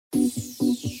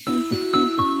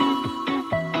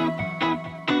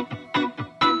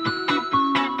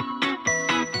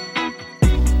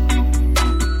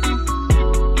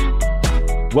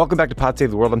Welcome back to Pod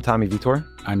Save the World. I'm Tommy Vitor.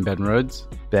 I'm Ben Rhodes.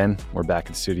 Ben, we're back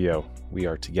in the studio. We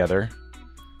are together.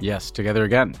 Yes, together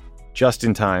again. Just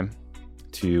in time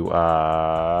to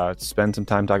spend some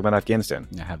time talking about Afghanistan.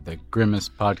 I have the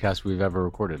grimmest podcast we've ever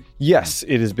recorded. Yes,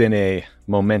 it has been a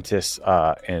momentous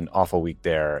and awful week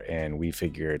there, and we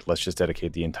figured let's just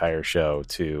dedicate the entire show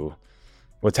to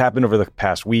what's happened over the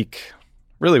past week,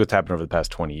 really what's happened over the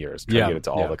past 20 years. Try to get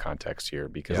into all the context here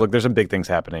because, look, there's some big things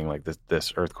happening. Like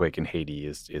this earthquake in Haiti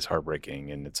is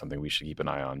heartbreaking, and it's something we should keep an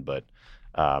eye on. But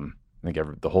I think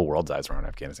the whole world's eyes are on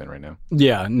Afghanistan right now.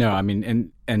 Yeah, no, I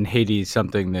mean, and Haiti is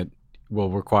something that will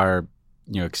require,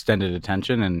 extended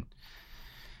attention. And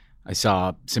I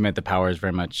saw Samantha Power is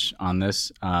very much on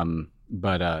this.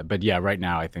 But yeah, right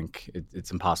now I think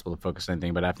it's impossible to focus on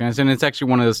anything but Afghanistan. It's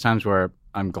actually one of those times where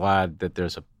I'm glad that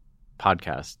there's a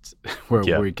podcast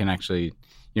where we can actually,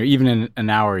 even in an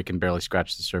hour, you can barely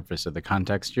scratch the surface of the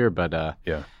context here, but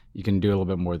you can do a little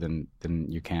bit more than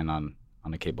you can on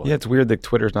a cable. Yeah, it's weird that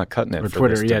Twitter's not cutting it. Or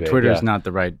Twitter, Twitter's not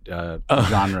the right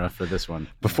genre for this one.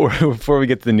 Before we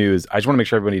get to the news, I just want to make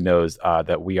sure everybody knows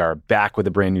that we are back with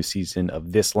a brand new season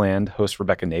of This Land. Host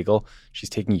Rebecca Nagel, she's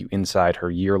taking you inside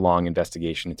her year-long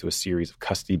investigation into a series of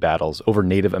custody battles over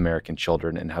Native American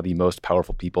children and how the most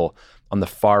powerful people on the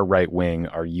far right wing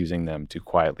are using them to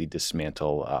quietly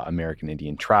dismantle American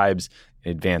Indian tribes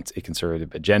and advance a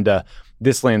conservative agenda.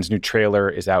 This Land's new trailer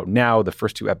is out now. The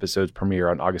first 2 episodes premiere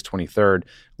on August 23rd.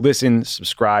 Listen,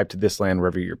 subscribe to This Land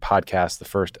wherever your podcast. The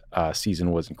first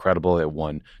season was incredible. It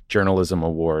won journalism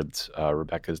awards.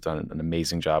 Rebecca's done an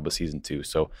amazing job with season 2.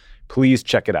 So please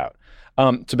check it out.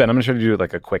 So Ben, I'm going to try to do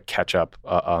like a quick catch up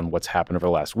on what's happened over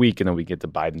the last week, and then we get to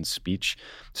Biden's speech.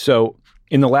 So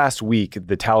in the last week,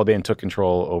 the Taliban took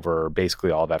control over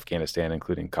basically all of Afghanistan,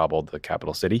 including Kabul, the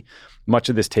capital city. Much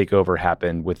of this takeover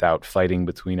happened without fighting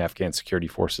between Afghan security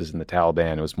forces and the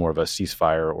Taliban. It was more of a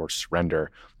ceasefire or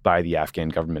surrender by the Afghan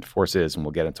government forces, and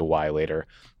we'll get into why later.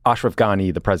 Ashraf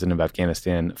Ghani, the president of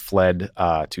Afghanistan, fled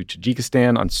to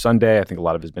Tajikistan on Sunday. I think a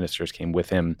lot of his ministers came with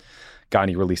him.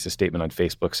 Ghani released a statement on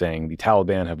Facebook saying the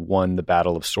Taliban have won the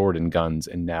battle of sword and guns,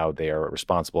 and now they are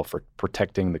responsible for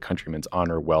protecting the countrymen's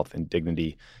honor, wealth, and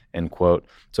dignity, end quote.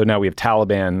 So now we have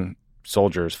Taliban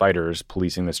soldiers, fighters,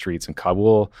 policing the streets in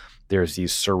Kabul. There's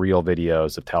these surreal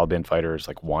videos of Taliban fighters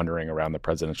like wandering around the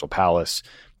presidential palace,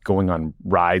 going on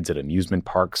rides at amusement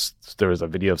parks. There was a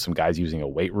video of some guys using a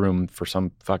weight room for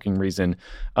some fucking reason.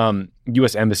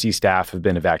 U.S. embassy staff have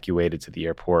been evacuated to the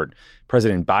airport.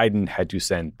 President Biden had to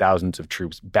send thousands of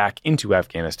troops back into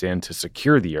Afghanistan to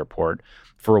secure the airport.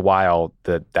 For a while,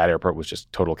 that airport was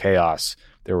just total chaos.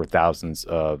 There were thousands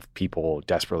of people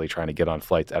desperately trying to get on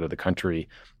flights out of the country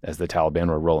as the Taliban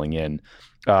were rolling in.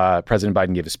 President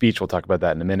Biden gave a speech. We'll talk about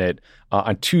that in a minute.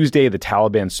 On Tuesday, the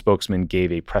Taliban spokesman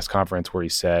gave a press conference where he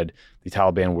said the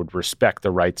Taliban would respect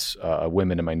the rights of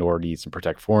women and minorities and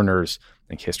protect foreigners. I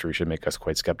think history should make us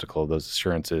quite skeptical of those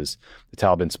assurances. The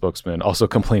Taliban spokesman also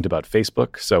complained about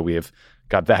Facebook, so we have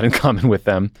got that in common with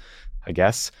them, I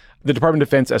guess. The Department of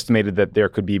Defense estimated that there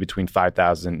could be between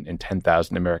 5,000 and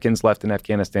 10,000 Americans left in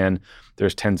Afghanistan.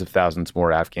 There's tens of thousands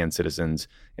more Afghan citizens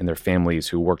and their families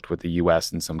who worked with the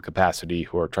U.S. in some capacity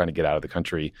who are trying to get out of the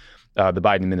country. The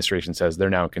Biden administration says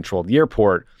they're now in control of the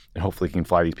airport and hopefully can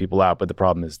fly these people out. But the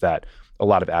problem is that a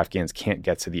lot of Afghans can't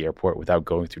get to the airport without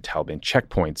going through Taliban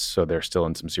checkpoints, so they're still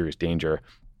in some serious danger.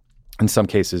 In some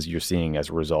cases, you're seeing, as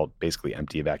a result, basically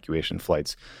empty evacuation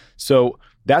flights. So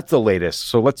that's the latest.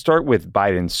 So let's start with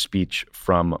Biden's speech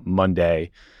from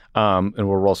Monday, and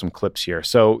we'll roll some clips here.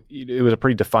 So it was a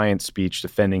pretty defiant speech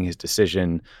defending his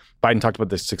decision. Biden talked about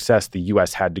the success the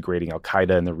U.S. had degrading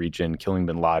al-Qaeda in the region, killing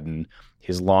bin Laden,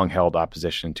 his long-held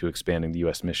opposition to expanding the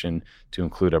U.S. mission to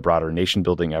include a broader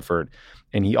nation-building effort.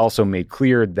 And he also made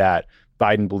clear that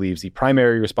Biden believes the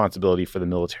primary responsibility for the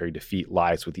military defeat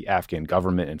lies with the Afghan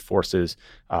government and forces.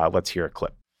 Let's hear a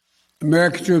clip.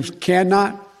 American troops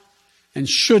cannot and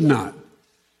should not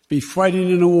be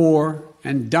fighting in a war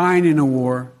and dying in a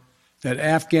war that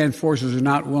Afghan forces are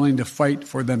not willing to fight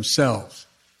for themselves.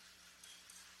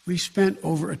 We spent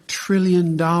over $1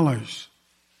 trillion.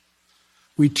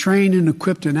 We trained and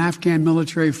equipped an Afghan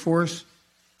military force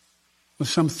with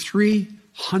some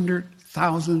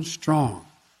 300,000 strong.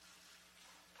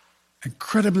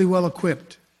 Incredibly well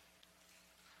equipped.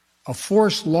 A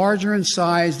force larger in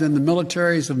size than the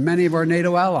militaries of many of our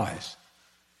NATO allies.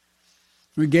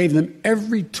 We gave them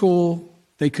every tool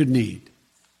they could need.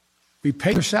 We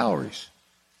paid their salaries,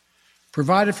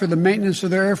 provided for the maintenance of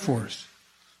their Air Force,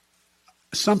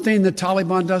 something the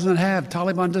Taliban doesn't have.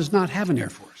 Taliban does not have an Air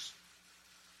Force.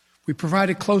 We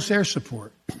provided close air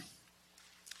support.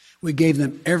 We gave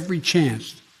them every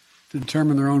chance to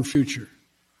determine their own future.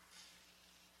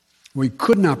 we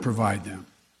could not provide them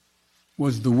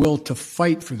was the will to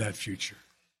fight for that future.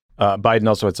 Biden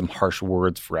also had some harsh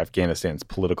words for Afghanistan's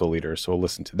political leaders. So we'll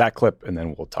listen to that clip and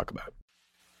then we'll talk about it.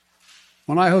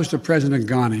 When I hosted President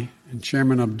Ghani and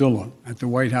Chairman Abdullah at the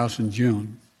White House in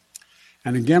June,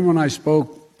 and again when I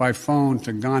spoke by phone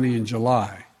to Ghani in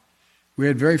July, we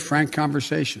had very frank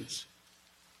conversations.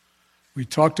 We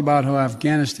talked about how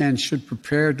Afghanistan should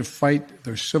prepare to fight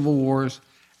their civil wars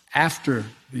after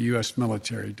the U.S.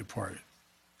 military departed,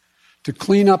 to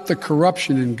clean up the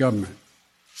corruption in government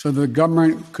so the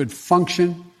government could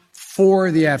function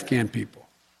for the Afghan people.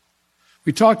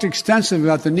 We talked extensively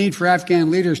about the need for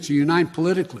Afghan leaders to unite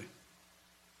politically.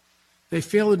 They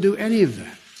failed to do any of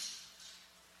that.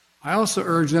 I also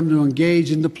urged them to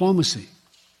engage in diplomacy,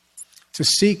 to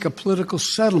seek a political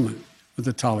settlement with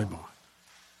the Taliban.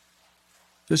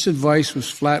 This advice was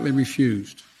flatly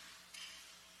refused.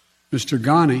 Mr.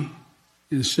 Ghani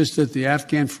insisted the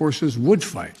Afghan forces would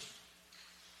fight,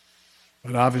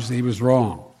 but obviously he was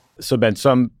wrong. So, Ben,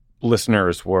 some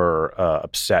listeners were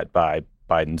upset by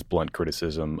Biden's blunt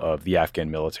criticism of the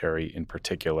Afghan military in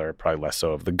particular, probably less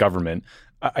so of the government.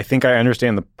 I think I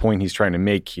understand the point he's trying to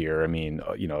make here. I mean,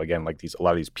 again, like a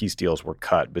lot of these peace deals were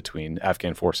cut between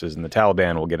Afghan forces and the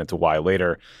Taliban. We'll get into why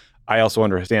later. I also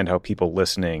understand how people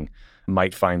listening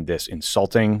might find this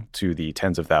insulting to the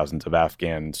tens of thousands of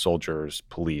Afghan soldiers,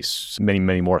 police, many,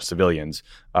 many more civilians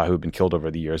who have been killed over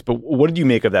the years. But what did you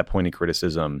make of that pointed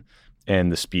criticism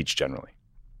and the speech generally?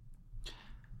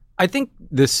 I think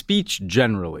the speech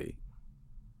generally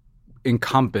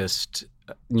encompassed,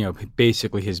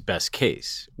 basically his best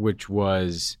case, which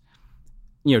was,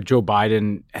 Joe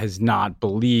Biden has not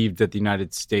believed that the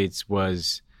United States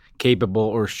was capable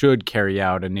or should carry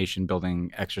out a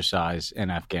nation-building exercise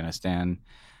in Afghanistan,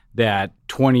 that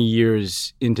 20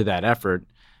 years into that effort,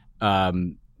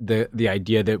 the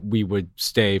idea that we would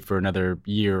stay for another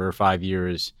year or 5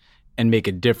 years and make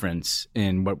a difference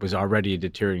in what was already a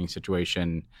deteriorating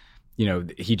situation,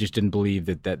 he just didn't believe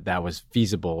that was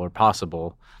feasible or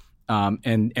possible.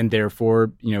 And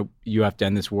therefore, you have to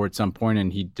end this war at some point,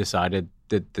 and he decided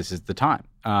that this is the time.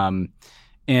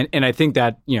 And I think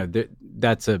that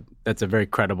that's a very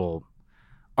credible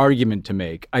argument to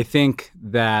make. I think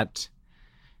that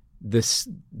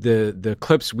the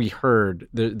clips we heard,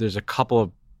 there's a couple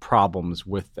of problems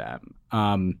with them.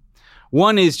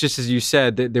 One is, just as you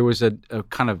said, that there was a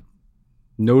kind of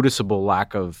noticeable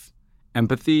lack of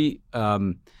empathy.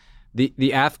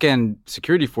 The Afghan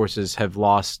security forces have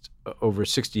lost over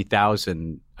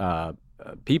 60,000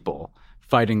 people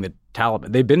fighting the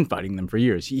Taliban. They've been fighting them for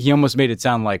years. He almost made it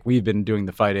sound like we've been doing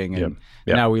the fighting and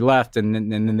now we left and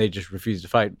then they just refused to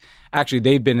fight. Actually,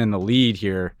 they've been in the lead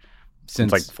here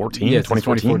since like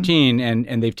 2014,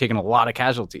 and they've taken a lot of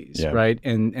casualties, right?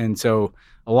 And so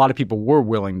a lot of people were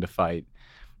willing to fight.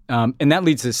 And that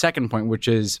leads to the second point, which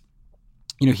is,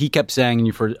 he kept saying, and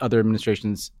you've heard other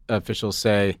administrations officials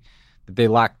say, that they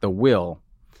lack the will.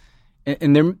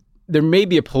 And there may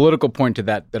be a political point to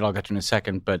that I'll get to in a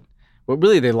second, but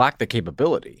really they lack the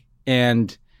capability.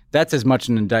 And that's as much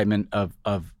an indictment of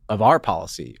our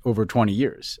policy over 20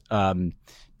 years.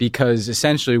 Because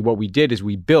essentially what we did is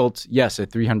we built, yes, a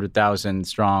 300,000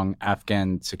 strong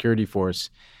Afghan security force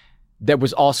that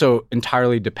was also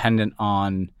entirely dependent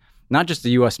on not just the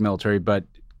U.S. military, but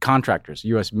contractors,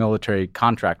 U.S. military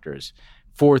contractors,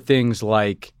 for things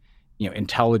like,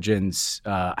 intelligence.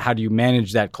 How do you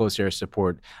manage that close air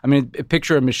support? I mean,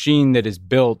 picture a machine that is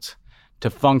built to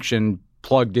function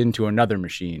plugged into another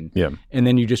machine. Yeah. And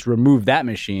then you just remove that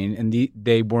machine, and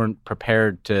they weren't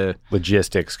prepared to...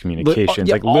 Logistics, communications,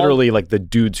 literally the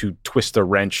dudes who twist the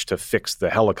wrench to fix the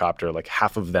helicopter,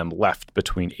 half of them left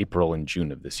between April and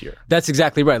June of this year. That's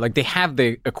exactly right. They have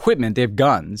the equipment, they have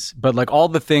guns, but all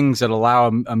the things that allow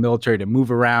a military to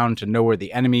move around, to know where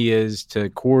the enemy is,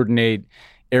 to coordinate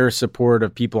air support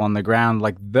of people on the ground,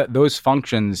 those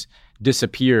functions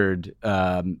disappeared,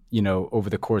 over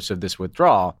the course of this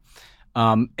withdrawal.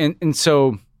 And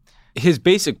so his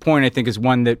basic point, I think, is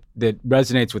one that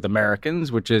resonates with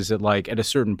Americans, which is that, at a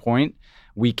certain point,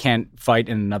 we can't fight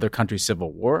in another country's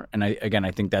civil war. And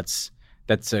I think that's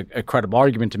a credible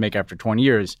argument to make after 20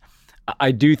 years.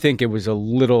 I do think it was a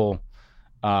little,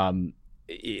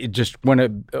 it just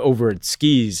went over its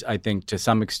skis, I think, to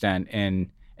some extent, and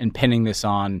pinning this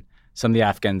on some of the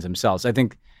Afghans themselves. I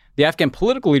think the Afghan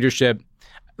political leadership,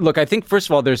 look, I think, first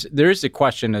of all, there is a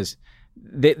question as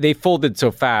they folded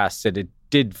so fast that it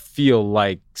did feel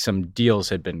like some deals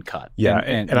had been cut. Yeah,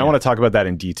 and I want to talk about that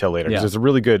in detail later, because there's a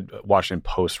really good Washington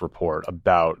Post report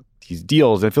about these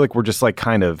deals. I feel like we're just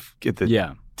kind of at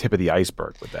the tip of the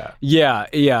iceberg with that. Yeah.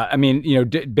 I mean,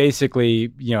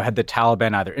 basically, had the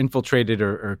Taliban either infiltrated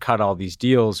or cut all these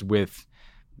deals with,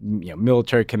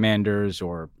 military commanders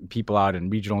or people out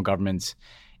in regional governments.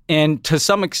 And to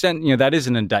some extent, that is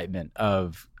an indictment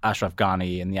of Ashraf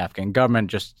Ghani and the Afghan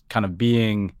government just kind of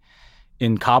being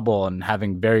in Kabul and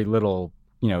having very little,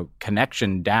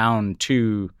 connection down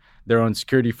to their own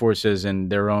security forces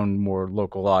and their own more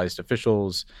localized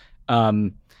officials.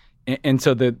 And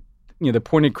so the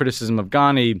pointed criticism of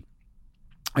Ghani,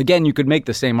 again, you could make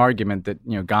the same argument that,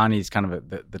 Ghani is kind of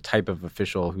the type of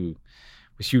official who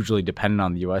was hugely dependent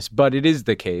on the U.S. But it is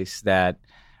the case that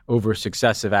over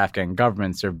successive Afghan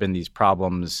governments, there have been these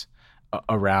problems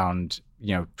around,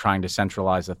 trying to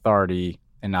centralize authority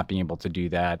and not being able to do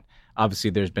that. Obviously,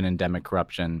 there's been endemic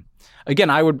corruption. Again,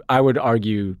 I would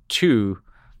argue, too,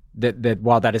 that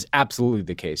while that is absolutely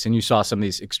the case, and you saw some of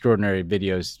these extraordinary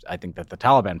videos, I think that the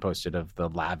Taliban posted of the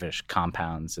lavish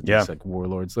compounds that these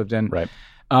warlords lived in. Right.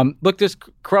 Look, there's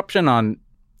corruption on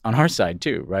our side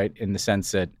too, right? In the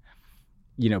sense that,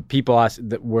 people ask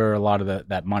that where a lot of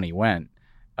that money went,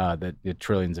 the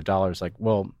trillions of dollars. Like,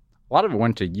 well, a lot of it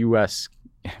went to U.S.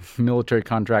 military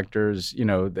contractors.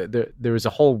 There was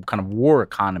a whole kind of war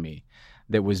economy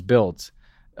that was built.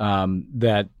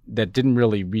 That didn't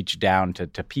really reach down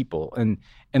to people. And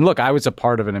look, I was a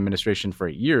part of an administration for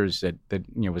 8 years that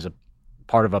was a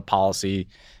part of a policy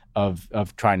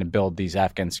of trying to build these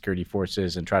Afghan security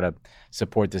forces and try to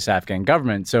support this Afghan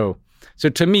government. So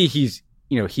to me, he's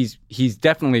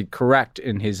definitely correct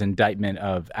in his indictment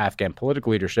of Afghan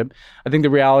political leadership. I think the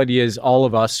reality is all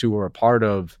of us who were a part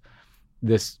of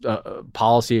this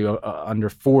policy under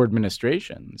 4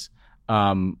 administrations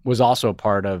was also a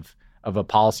part of a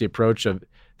policy approach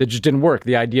that just didn't work.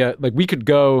 The idea, like, we could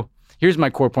go, here's my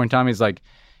core point, Tommy, is like,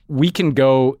 we can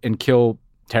go and kill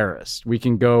terrorists. We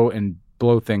can go and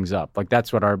blow things up. Like,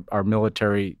 that's what our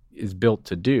military is built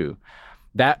to do.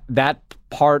 That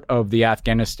part of the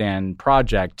Afghanistan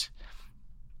project,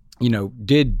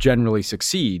 did generally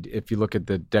succeed if you look at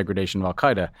the degradation of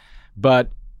al-Qaeda.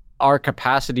 But our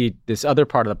capacity, this other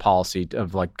part of the policy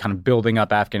of like kind of building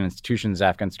up Afghan institutions,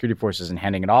 Afghan security forces and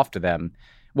handing it off to them,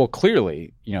 well,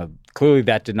 clearly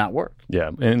that did not work.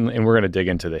 Yeah, and we're going to dig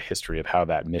into the history of how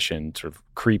that mission sort of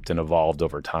creeped and evolved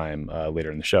over time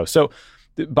later in the show. So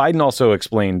Biden also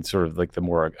explained sort of like the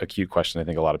more acute question I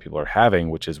think a lot of people are having,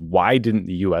 which is why didn't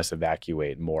the U.S.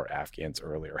 evacuate more Afghans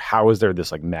earlier? How is there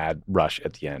this like mad rush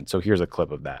at the end? So here's a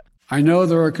clip of that. I know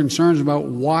there are concerns about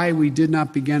why we did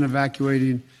not begin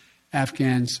evacuating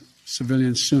Afghans,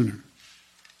 civilians sooner.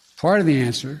 Part of the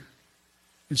answer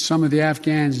is some of the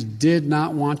Afghans did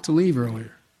not want to leave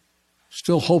earlier,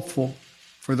 still hopeful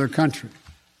for their country.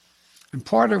 And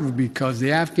part of it because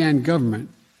the Afghan government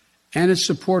and its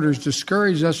supporters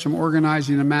discouraged us from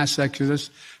organizing a mass exodus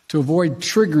to avoid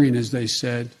triggering, as they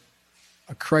said,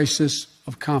 a crisis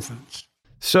of confidence.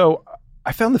 So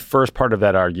I found the first part of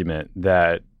that argument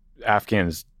that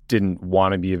Afghans didn't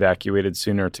want to be evacuated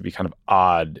sooner to be kind of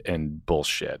odd and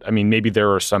bullshit. I mean, maybe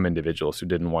there are some individuals who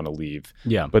didn't want to leave.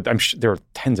 Yeah. But I'm sure there are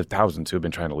tens of thousands who have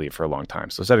been trying to leave for a long time.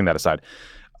 So setting that aside,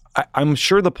 I'm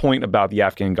sure the point about the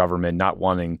Afghan government not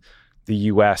wanting the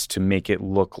U.S. to make it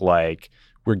look like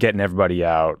we're getting everybody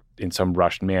out in some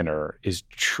rushed manner is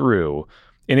true.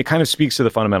 And it kind of speaks to the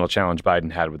fundamental challenge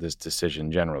Biden had with this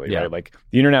decision generally, right? Like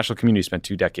the international community spent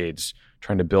 2 decades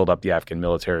trying to build up the Afghan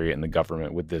military and the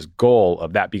government with this goal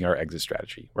of that being our exit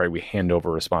strategy, right? We hand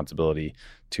over responsibility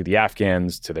to the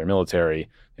Afghans, to their military,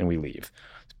 and we leave.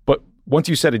 But once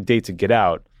you set a date to get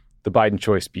out, the Biden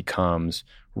choice becomes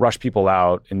rush people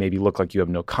out and maybe look like you have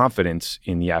no confidence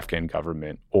in the Afghan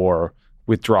government, or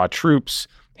withdraw troops,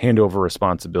 hand over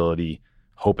responsibility,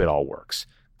 hope it all works.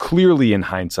 Clearly, in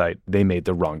hindsight, they made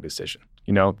the wrong decision.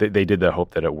 They did the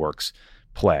hope that it works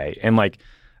play. And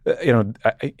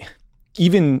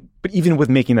even with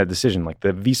making that decision, like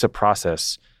the visa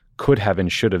process could have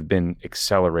and should have been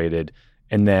accelerated.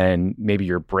 And then maybe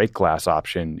your break glass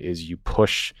option is you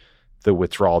push the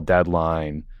withdrawal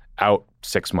deadline out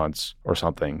 6 months or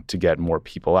something to get more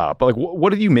people out. But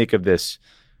what did you make of this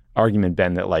argument,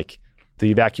 Ben, that the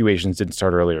evacuations didn't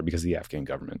start earlier because of the Afghan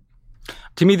government?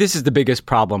 To me, this is the biggest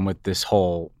problem with this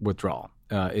whole withdrawal,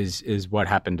 is what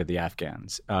happened to the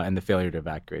Afghans and the failure to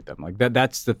evacuate them.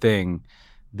 That's the thing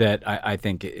that I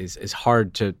think is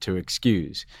hard to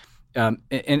excuse. And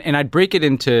I'd break it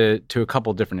into a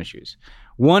couple different issues.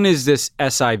 One is this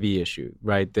SIV issue,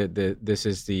 right? This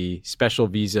is the special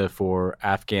visa for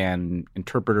Afghan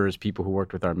interpreters, people who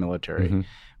worked with our military,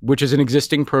 which is an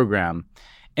existing program.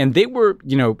 And they were,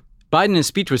 Biden in his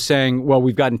speech was saying, well,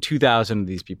 we've gotten 2,000 of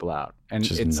these people out. And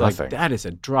Just it's nothing. like, that is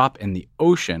a drop in the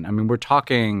ocean. I mean, we're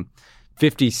talking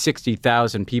 50,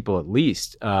 60,000 people at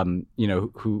least,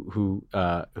 who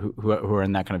are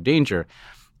in that kind of danger.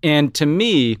 And to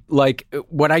me, like,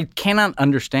 what I cannot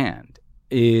understand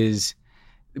is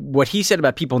what he said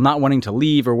about people not wanting to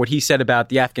leave, or what he said about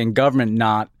the Afghan government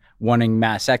not wanting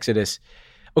mass exodus.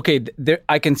 Okay,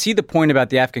 I can see the point about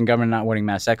the Afghan government not wanting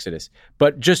mass exodus,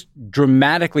 but just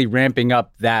dramatically ramping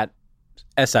up that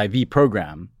SIV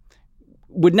program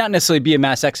would not necessarily be a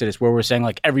mass exodus where we're saying,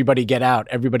 like, everybody get out,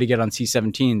 everybody get on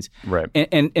C-17s. Right.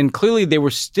 And clearly they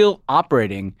were still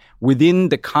operating within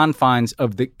the confines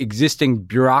of the existing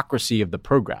bureaucracy of the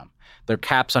program. There are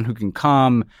caps on who can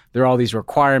come. There are all these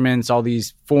requirements, all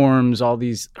these forms, all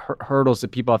these hurdles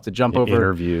that people have to jump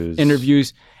over.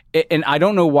 Interviews. And I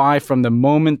don't know why from the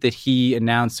moment that he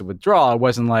announced the withdrawal, it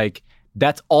wasn't like,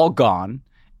 that's all gone.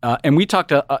 And we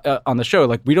talked on the show,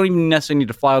 like, we don't even necessarily need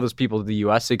to fly all those people to the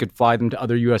U.S. They could fly them to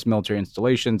other U.S. military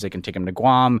installations. They can take them to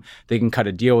Guam. They can cut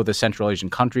a deal with a Central Asian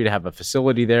country to have a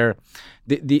facility there.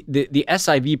 The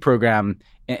SIV program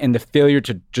and the failure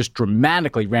to just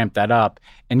dramatically ramp that up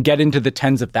and get into the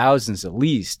tens of thousands at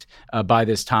least by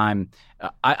this time,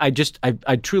 I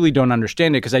truly don't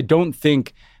understand it, because I don't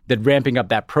think that ramping up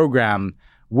that program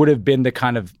would have been the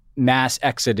kind of mass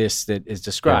exodus that is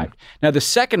described. Yeah. Now, the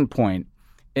second point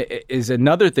is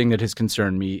another thing that has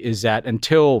concerned me, is that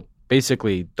until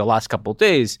basically the last couple of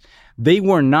days, they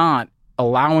were not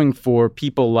allowing for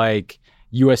people like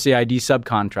USAID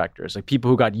subcontractors, like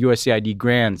people who got USAID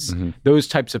grants, those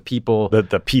types of people. The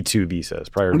P2 visas,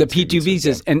 prior to the P2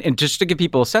 visas. Yeah. And just to give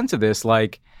people a sense of this,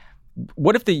 like,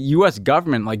 what if the U.S.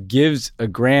 government, like, gives a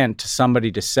grant to somebody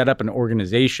to set up an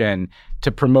organization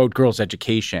to promote girls'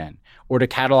 education, or to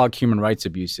catalog human rights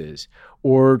abuses,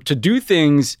 or to do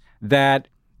things that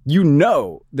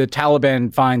the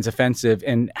Taliban finds offensive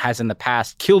and has in the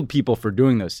past killed people for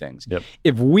doing those things? Yep.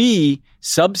 If we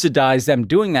subsidize them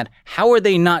doing that, how are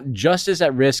they not just as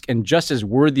at risk and just as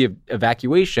worthy of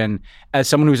evacuation as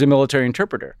someone who's a military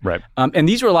interpreter? Right. And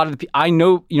these are a lot of the people I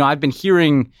know. I've been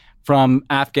hearing from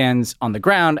Afghans on the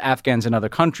ground, Afghans in other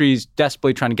countries,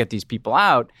 desperately trying to get these people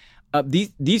out.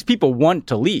 These people want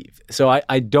to leave. So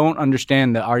I don't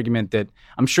understand the argument that,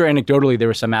 I'm sure anecdotally there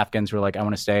were some Afghans who were like, I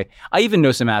want to stay. I even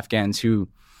know some Afghans who,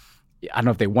 I don't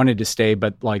know if they wanted to stay,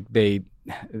 but like they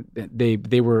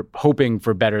were hoping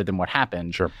for better than what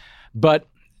happened. Sure. But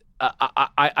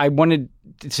I wanted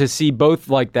to see both,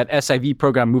 like, that SIV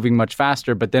program moving much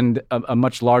faster, but then a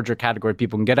much larger category of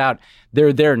people can get out.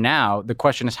 They're there now. The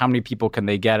question is, how many people can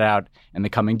they get out in the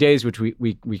coming days, which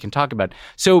we can talk about.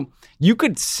 So you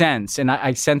could sense, and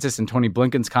I sense this in Tony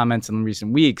Blinken's comments in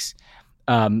recent weeks,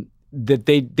 that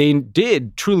they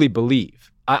did truly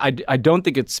believe. I don't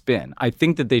think it's spin. I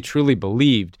think that they truly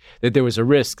believed that there was a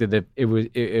risk that it was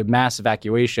a mass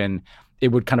evacuation, it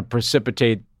would kind of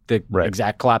precipitate the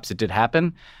exact collapse that did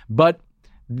happen, but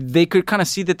they could kind of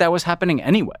see that was happening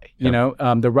anyway. Yeah.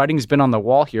 The writing's been on the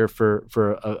wall here for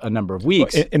a number of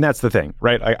weeks. Well, and that's the thing,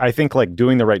 right? I think, like,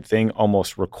 doing the right thing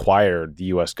almost required the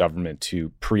U.S. government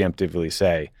to preemptively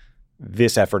say,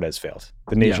 this effort has failed.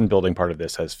 The nation building part of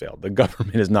this has failed. The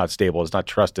government is not stable. It's not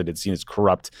trusted. It's seen as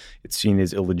corrupt. It's seen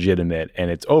as illegitimate, and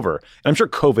it's over. And I'm sure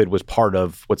COVID was part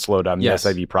of what slowed down the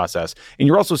SIV process. And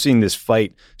you're also seeing this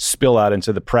fight spill out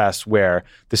into the press, where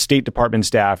the State Department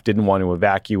staff didn't want to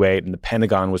evacuate, and the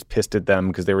Pentagon was pissed at them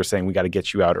because they were saying, we got to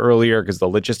get you out earlier because the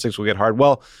logistics will get hard.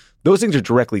 Well, those things are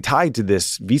directly tied to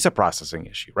this visa processing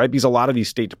issue, right? Because a lot of these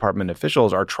State Department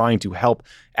officials are trying to help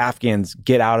Afghans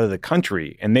get out of the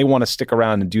country, and they want to stick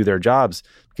around and do their jobs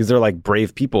because they're like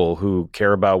brave people who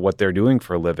care about what they're doing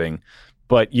for a living.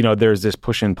 But, there's this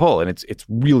push and pull, and it's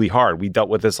really hard. We dealt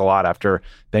with this a lot after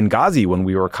Benghazi, when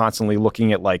we were constantly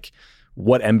looking at, like,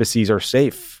 what embassies are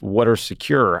safe, what are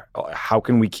secure, how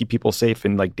can we keep people safe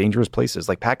in, like, dangerous places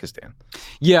like Pakistan?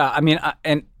 Yeah, I mean,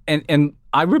 and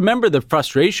I remember the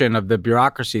frustration of the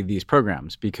bureaucracy of these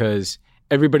programs, because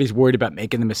everybody's worried about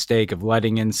making the mistake of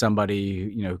letting in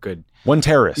somebody who could... One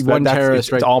terrorist.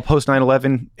 It's all post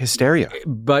 9/11 hysteria.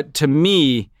 But to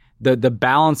me, the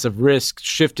balance of risk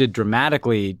shifted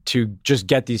dramatically to just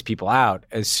get these people out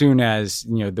as soon as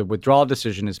the withdrawal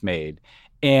decision is made,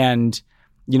 and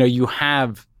you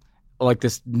have, like,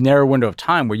 this narrow window of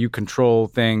time where you control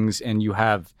things, and you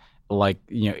have, like,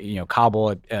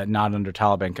 Kabul not under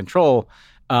Taliban control,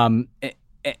 and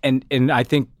I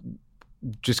think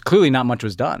just clearly not much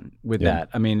was done with that.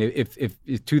 I mean, if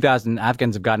 2,000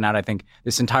 Afghans have gotten out, I think,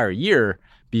 this entire year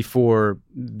before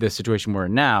the situation we're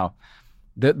in now,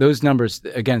 those numbers,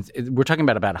 again, we're talking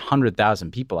about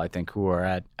 100,000 people, I think, who are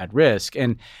at risk.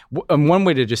 And one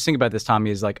way to just think about this,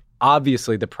 Tommy, is like,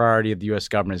 obviously the priority of the U.S.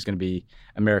 government is going to be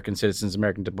American citizens,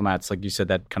 American diplomats, like you said,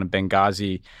 that kind of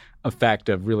Benghazi effect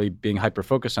of really being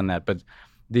hyper-focused on that. But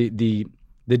the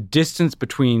distance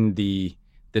between the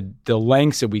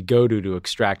lengths that we go to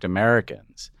extract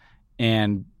Americans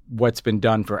and what's been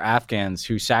done for Afghans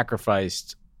who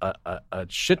sacrificed a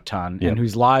shit ton and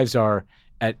whose lives are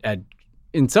at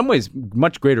in some ways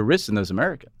much greater risk than those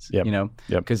Americans,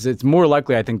 because it's more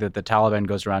likely, I think, that the Taliban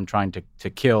goes around trying to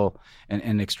kill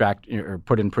and extract or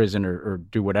put in prison or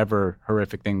do whatever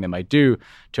horrific thing they might do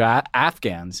to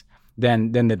Afghans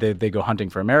than that they go hunting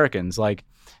for Americans. Like,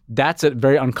 that's a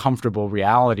very uncomfortable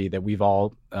reality that we've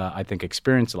all, I think,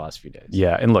 experienced the last few days.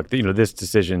 Yeah, and look, this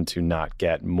decision to not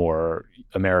get more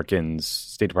Americans,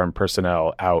 State Department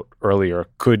personnel out earlier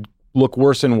could look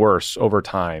worse and worse over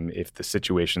time if the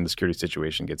security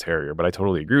situation gets hairier. But I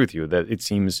totally agree with you that it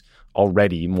seems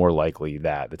already more likely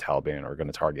that the Taliban are going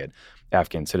to target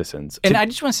Afghan citizens. And I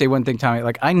just want to say one thing, Tommy.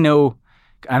 Like, I know,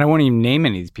 I don't want to even name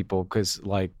any of these people because,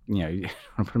 like, you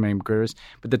don't put them in groups,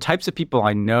 but the types of people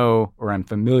I know or I'm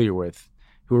familiar with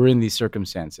who are in these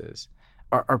circumstances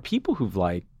are people who've,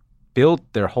 like, built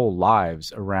their whole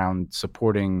lives around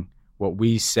supporting what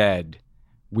we said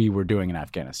we were doing in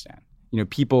Afghanistan.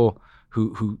 People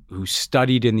who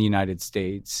studied in the United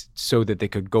States so that they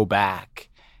could go back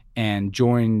and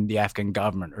join the Afghan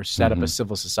government or set up a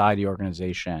civil society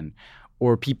organization,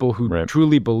 or people who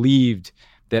truly believed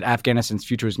that Afghanistan's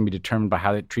future was going to be determined by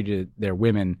how they treated their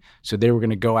women. So they were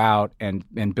going to go out and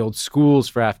build schools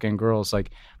for Afghan girls.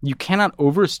 Like, you cannot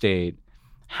overstate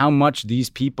how much these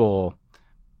people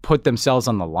put themselves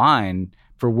on the line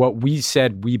for what we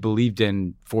said we believed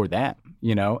in for them,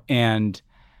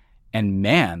 And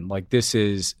man, like, this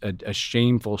is a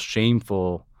shameful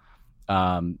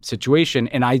situation.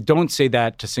 And I don't say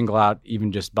that to single out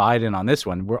even just Biden on this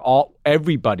one.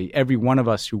 Every one of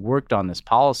us who worked on this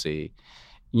policy,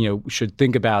 should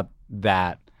think about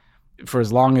that for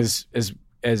as long as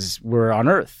we're on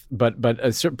Earth. But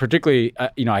particularly,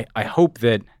 I hope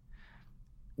that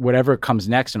whatever comes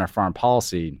next in our foreign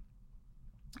policy,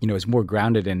 is more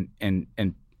grounded in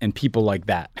people like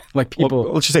that. Like, people.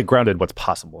 Well, let's just say grounded what's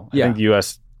possible. I think the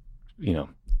U.S.,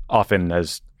 often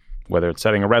has, whether it's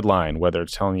setting a red line, whether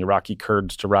it's telling Iraqi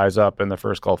Kurds to rise up in the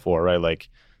first Gulf War, right? Like,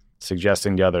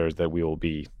 suggesting to others that we will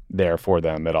be there for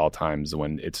them at all times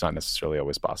when it's not necessarily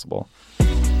always possible.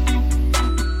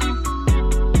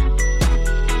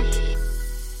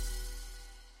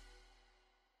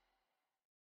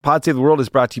 Pod Save the World is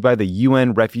brought to you by the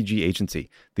UN Refugee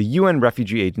Agency. The UN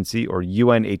Refugee Agency, or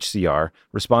UNHCR,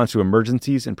 responds to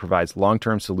emergencies and provides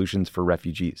long-term solutions for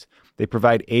refugees. They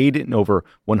provide aid in over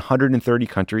 130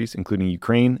 countries, including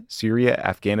Ukraine, Syria,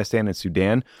 Afghanistan, and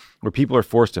Sudan, where people are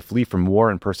forced to flee from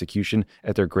war and persecution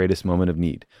at their greatest moment of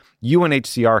need.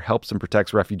 UNHCR helps and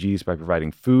protects refugees by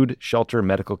providing food, shelter,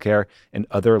 medical care, and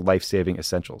other life-saving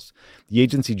essentials. The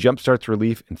agency jumpstarts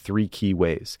relief in 3 key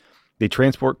ways. They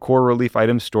transport core relief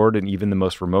items stored in even the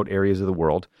most remote areas of the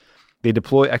world. They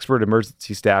deploy expert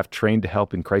emergency staff trained to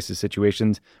help in crisis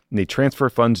situations, and they transfer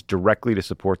funds directly to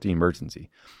support the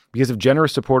emergency. Because of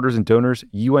generous supporters and donors,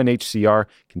 UNHCR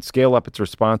can scale up its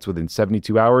response within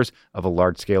 72 hours of a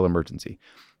large-scale emergency.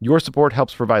 Your support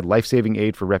helps provide life-saving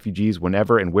aid for refugees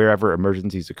whenever and wherever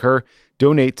emergencies occur.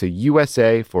 Donate to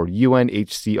USA for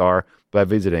UNHCR by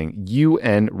visiting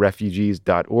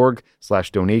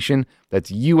unrefugees.org/donation. That's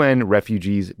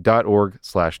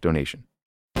unrefugees.org/donation.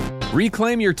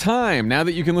 Reclaim your time now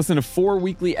that you can listen to 4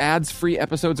 weekly ads-free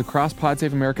episodes across Pod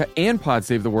Save America and Pod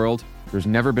Save the World. There's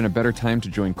never been a better time to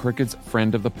join Cricut's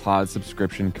Friend of the Pod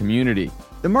subscription community.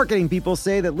 The marketing people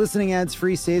say that listening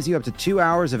ads-free saves you up to 2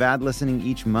 hours of ad listening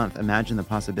each month. Imagine the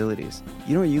possibilities.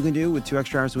 You know what you can do with 2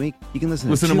 extra hours a week? You can listen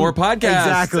to more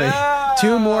podcasts. Exactly.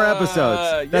 2 more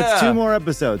episodes. That's 2 more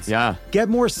episodes. Yeah. Get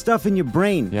more stuff in your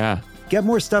brain. Yeah. Get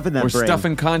more stuff in that brain. More stuff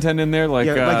and content in there like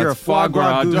you're a foie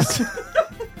gras goose.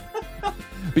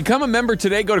 Become a member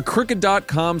today. Go to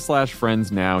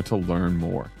cricket.com/friends now to learn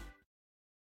more.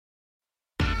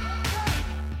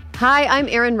 Hi, I'm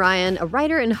Erin Ryan, a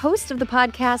writer and host of the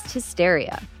podcast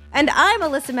Hysteria. And I'm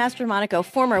Alyssa Mastromonaco,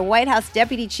 former White House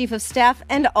Deputy Chief of Staff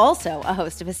and also a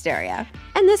host of Hysteria.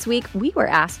 And this week, we were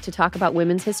asked to talk about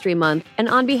Women's History Month, and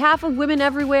on behalf of women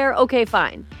everywhere, okay,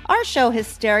 fine. Our show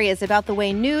Hysteria is about the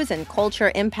way news and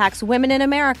culture impacts women in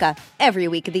America every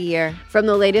week of the year. From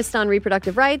the latest on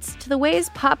reproductive rights to the ways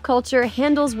pop culture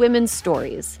handles women's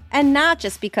stories. And not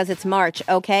just because it's March,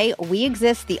 okay? We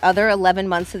exist the other 11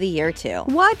 months of the year, too.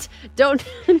 What? Don't...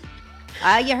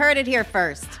 You heard it here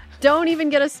first. Don't even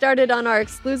get us started on our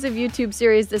exclusive YouTube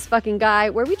series, This Fucking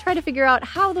Guy, where we try to figure out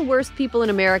how the worst people in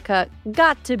America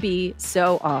got to be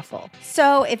so awful.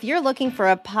 So if you're looking for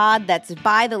a pod that's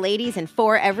by the ladies and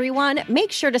for everyone,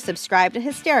 make sure to subscribe to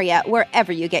Hysteria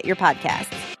wherever you get your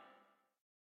podcasts.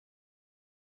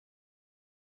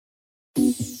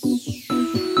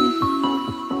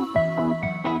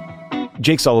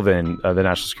 Jake Sullivan, the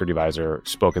National Security Advisor,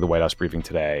 spoke at the White House briefing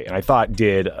today, and I thought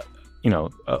did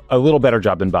a little better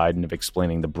job than Biden of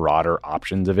explaining the broader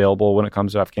options available when it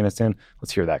comes to Afghanistan.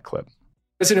 Let's hear that clip.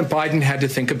 President Biden had to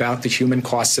think about the human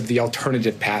costs of the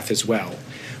alternative path as well,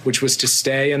 which was to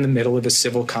stay in the middle of a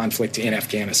civil conflict in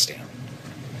Afghanistan.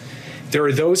 There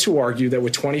are those who argue that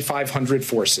with 2,500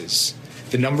 forces,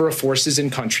 the number of forces in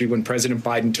country when President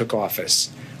Biden took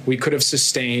office, we could have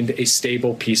sustained a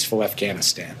stable, peaceful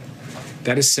Afghanistan.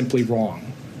 That is simply wrong.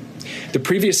 The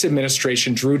previous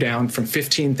administration drew down from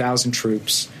 15,000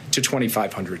 troops to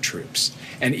 2,500 troops.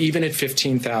 And even at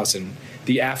 15,000,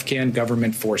 the Afghan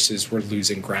government forces were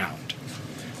losing ground.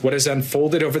 What has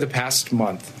unfolded over the past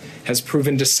month has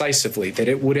proven decisively that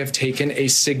it would have taken a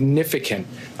significant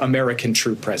American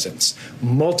troop presence,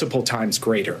 multiple times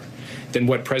greater than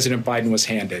what President Biden was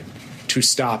handed, to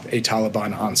stop a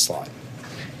Taliban onslaught.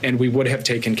 And we would have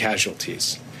taken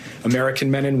casualties. American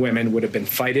men and women would have been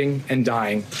fighting and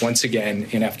dying once again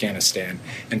in Afghanistan,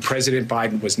 and President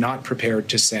Biden was not prepared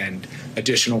to send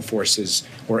additional forces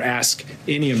or ask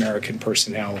any American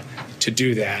personnel to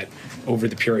do that over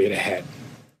the period ahead.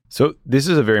 So this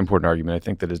is a very important argument, I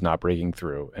think, that is not breaking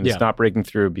through. And it's not breaking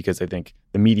through because I think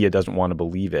the media doesn't want to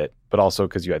believe it, but also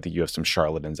because I think you have some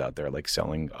charlatans out there like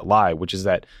selling a lie, which is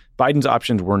that Biden's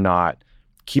options were not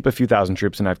keep a few thousand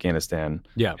troops in Afghanistan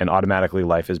and automatically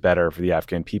life is better for the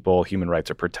Afghan people. Human rights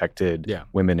are protected.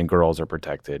 Women and girls are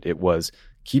protected. It was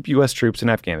keep U.S. troops in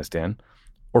Afghanistan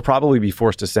or probably be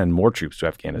forced to send more troops to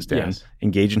Afghanistan,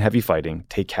 engage in heavy fighting,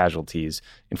 take casualties.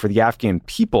 And for the Afghan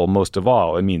people, most of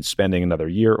all, it means spending another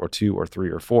year or 2 or 3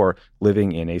 or 4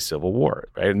 living in a civil war,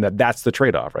 right? And that's the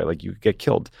trade-off, right? Like you get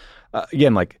killed.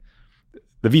 Again, like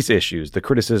the visa issues, the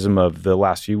criticism of the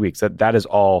last few weeks, that is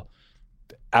all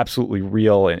absolutely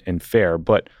real and fair.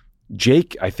 But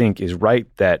Jake, I think, is right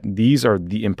that these are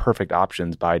the imperfect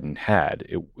options Biden had.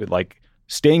 Like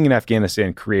staying in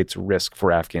Afghanistan creates risk for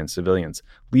Afghan civilians.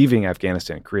 Leaving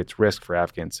Afghanistan creates risk for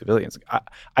Afghan civilians.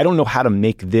 I don't know how to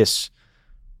make this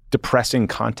depressing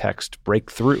context break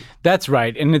through. That's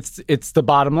right. And it's the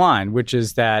bottom line, which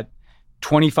is that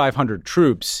 2,500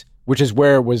 troops, which is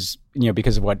where it was,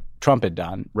 because of what Trump had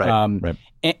done. Right.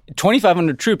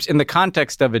 2,500 troops in the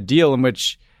context of a deal in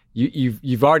which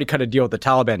you've already cut a deal with the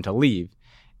Taliban to leave.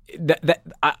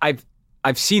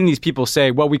 I've seen these people say,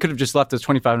 well, we could have just left those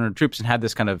 2,500 troops and had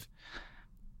this kind of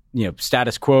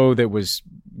status quo that was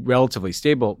relatively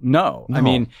stable. No. I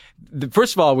mean,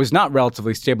 first of all, it was not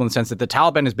relatively stable in the sense that the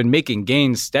Taliban has been making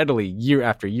gains steadily year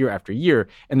after year after year,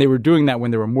 and they were doing that when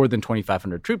there were more than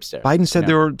 2,500 troops there. Biden said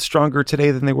they were stronger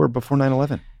today than they were before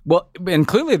 9/11. Well, and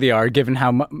clearly they are, given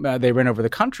how they ran over the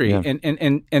country. Yeah.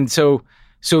 And so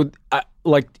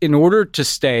in order to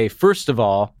stay, first of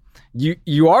all,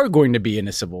 you are going to be in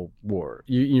a civil war.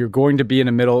 You're going to be in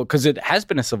the middle, because it has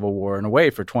been a civil war in a way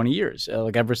for 20 years,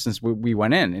 like ever since we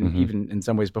went in, and even in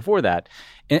some ways before that.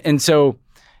 And so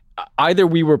either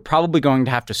we were probably going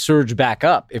to have to surge back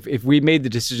up if we made the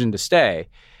decision to stay.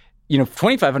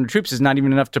 2,500 troops is not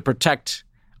even enough to protect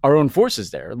our own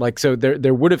forces there. So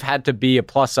there would have had to be a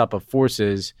plus up of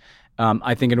forces,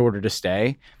 I think, in order to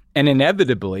stay. And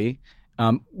inevitably,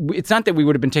 it's not that we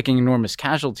would have been taking enormous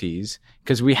casualties,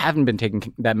 because we haven't been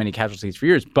taking that many casualties for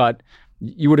years, but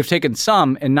you would have taken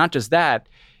some. And not just that,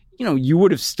 you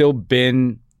would have still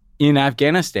been in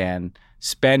Afghanistan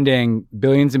spending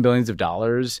billions and billions of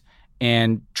dollars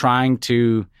and trying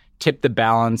to tip the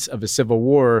balance of a civil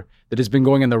war that has been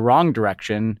going in the wrong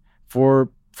direction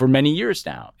for many years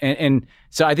now. And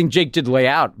so I think Jake did lay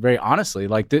out very honestly,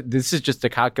 this is just a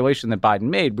calculation that Biden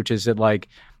made, which is that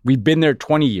we've been there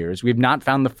 20 years. We've not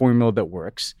found the formula that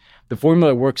works. The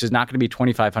formula that works is not going to be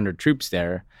 2,500 troops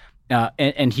there.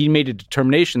 And he made a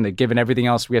determination that given everything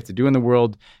else we have to do in the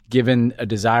world, given a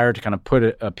desire to kind of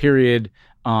put a period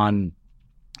on,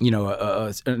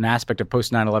 an aspect of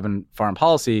post 9/11 foreign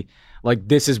policy,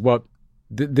 this is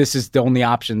the only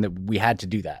option that we had to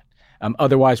do that.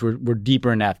 Otherwise, we're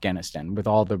deeper in Afghanistan with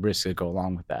all the risks that go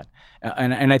along with that.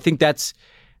 And I think that's,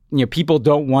 people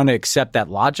don't want to accept that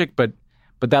logic, but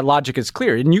that logic is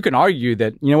clear. And you can argue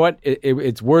that,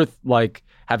 it's worth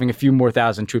having a few more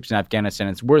thousand troops in Afghanistan.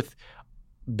 It's worth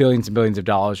billions and billions of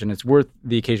dollars, and it's worth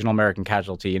the occasional American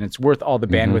casualty, and it's worth all the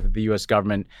bandwidth of the U.S.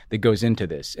 government that goes into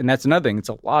this. And that's another thing. It's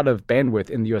a lot of bandwidth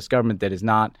in the U.S. government that is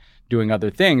not doing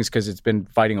other things because it's been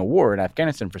fighting a war in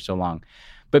Afghanistan for so long.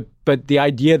 But the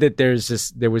idea that there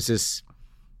was this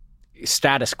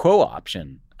status quo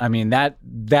option, I mean, that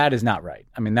is not right.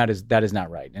 I mean, that is not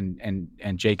right. And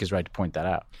Jake is right to point that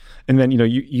out. And then,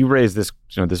 you raise this,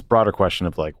 this broader question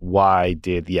of like, why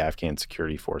did the Afghan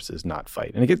security forces not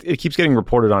fight? And it keeps getting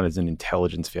reported on as an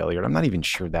intelligence failure. And I'm not even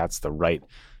sure that's the right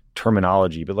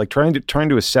terminology, but like trying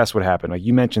to assess what happened. Like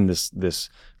you mentioned this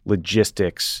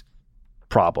logistics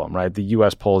problem, right? The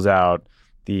U.S. pulls out.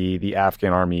 The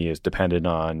Afghan army is dependent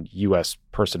on U.S.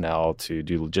 personnel to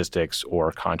do logistics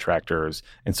or contractors,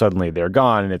 and suddenly they're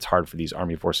gone, and it's hard for these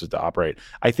army forces to operate.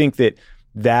 I think that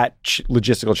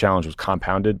logistical challenge was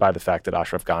compounded by the fact that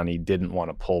Ashraf Ghani didn't want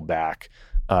to pull back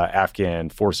Afghan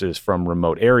forces from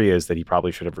remote areas that he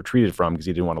probably should have retreated from because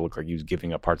he didn't want to look like he was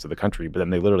giving up parts of the country. But then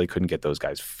they literally couldn't get those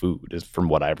guys food, from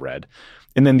what I've read.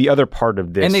 And then the other part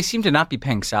of this... And they seem to not be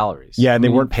paying salaries. Yeah, and they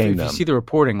weren't paying them. If you see the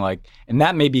reporting, and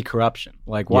that may be corruption.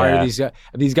 Like, why are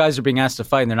these guys are being asked to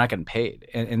fight and they're not getting paid?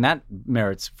 And that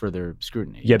merits further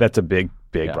scrutiny. Yeah, that's a big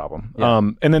problem. Yeah.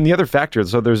 And then the other factor,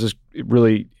 so there's this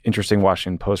really interesting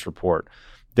Washington Post report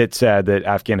that said that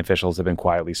Afghan officials have been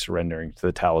quietly surrendering to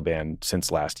the Taliban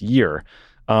since last year.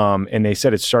 And they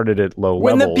said it started at low levels.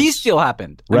 When the peace deal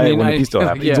happened. Right, when the peace deal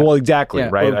happened. Well, exactly,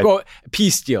 right?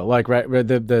 Peace deal, like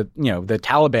the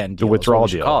Taliban deal. The withdrawal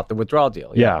deal. Call it, the withdrawal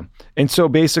deal. Yeah. And so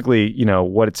basically,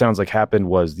 what it sounds like happened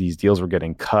was these deals were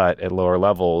getting cut at lower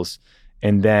levels.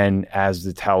 And then as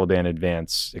the Taliban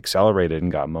advance accelerated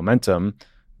and got momentum,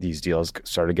 these deals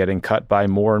started getting cut by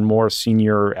more and more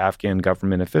senior Afghan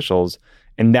government officials.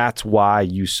 And that's why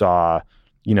you saw,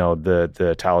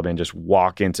 the Taliban just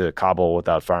walk into Kabul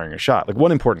without firing a shot. Like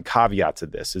one important caveat to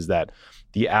this is that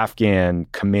the Afghan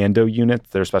commando units,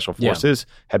 their special forces,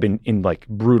 have been in like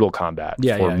brutal combat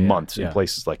for months in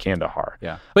places like Kandahar.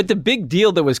 Yeah. But the big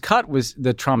deal that was cut was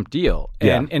the Trump deal.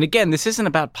 And again, this isn't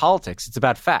about politics. It's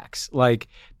about facts. Like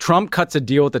Trump cuts a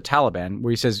deal with the Taliban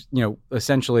where he says,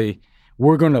 essentially,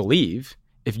 we're going to leave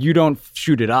if you don't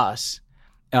shoot at us.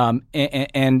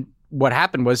 And what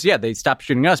happened was, they stopped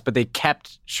shooting us, but they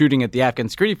kept shooting at the Afghan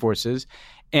security forces.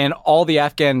 And all the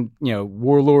Afghan,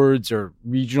 warlords or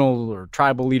regional or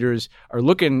tribal leaders are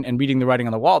looking and reading the writing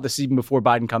on the wall. This is even before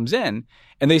Biden comes in.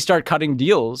 And they start cutting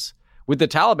deals with the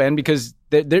Taliban because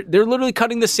they're literally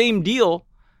cutting the same deal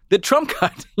that Trump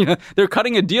cut. They're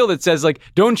cutting a deal that says, like,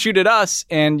 don't shoot at us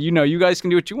and, you guys can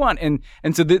do what you want.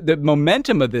 And so the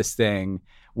momentum of this thing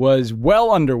was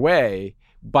well underway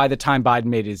by the time Biden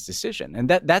made his decision. And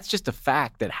that's just a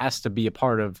fact that has to be a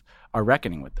part of our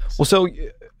reckoning with this. Well, so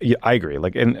I agree.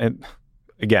 Like, and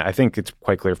again, I think it's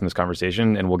quite clear from this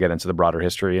conversation, and we'll get into the broader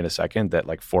history in a second, that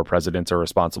like 4 presidents are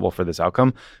responsible for this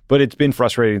outcome. But it's been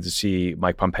frustrating to see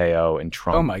Mike Pompeo and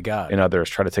Trump and others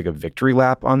try to take a victory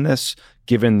lap on this,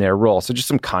 given their role. So just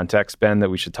some context, Ben,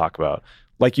 that we should talk about.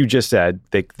 Like you just said,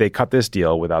 they cut this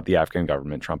deal without the Afghan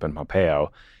government, Trump and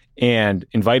Pompeo, and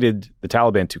invited the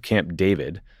Taliban to Camp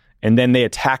David. And then they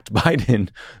attacked Biden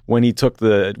when he took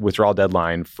the withdrawal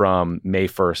deadline from May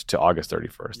 1st to August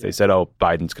 31st. They said,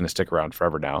 Biden's going to stick around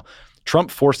forever now.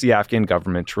 Trump forced the Afghan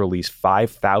government to release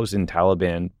 5,000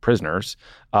 Taliban prisoners,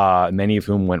 many of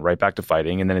whom went right back to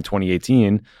fighting. And then in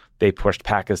 2018, they pushed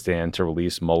Pakistan to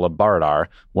release Mullah Baradar,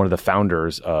 one of the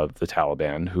founders of the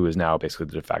Taliban, who is now basically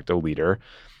the de facto leader.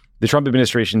 The Trump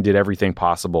administration did everything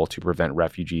possible to prevent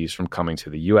refugees from coming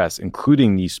to the U.S.,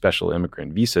 including these special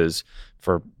immigrant visas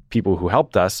for people who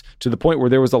helped us, to the point where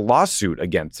there was a lawsuit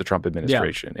against the Trump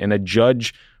administration. And a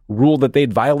judge ruled that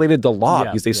they'd violated the law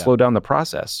because they slowed down the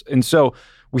process. And so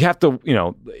we have to,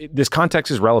 this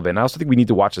context is relevant. I also think we need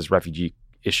to watch this refugee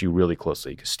issue really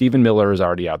closely because Stephen Miller is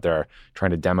already out there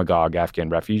trying to demagogue Afghan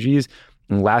refugees.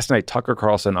 And last night, Tucker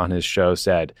Carlson on his show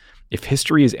said, if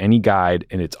history is any guide,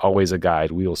 and it's always a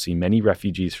guide, we will see many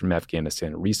refugees from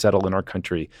Afghanistan resettle in our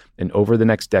country. And over the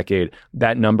next decade,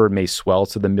 that number may swell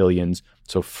to the millions.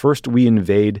 So first we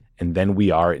invade, and then we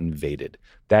are invaded.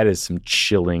 That is some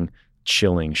chilling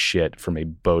shit from a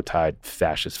bow-tied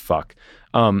fascist fuck.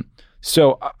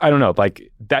 So I don't know, like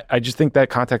that. I just think that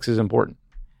context is important.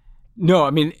 No, I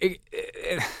mean,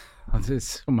 there's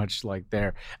so much like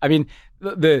there. I mean,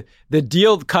 the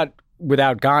deal cut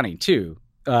without Ghani too.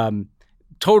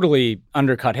 Totally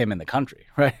undercut him in the country,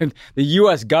 right? The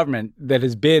U.S. government that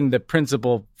has been the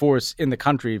principal force in the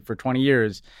country for 20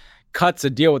 years cuts a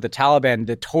deal with the Taliban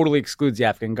that totally excludes the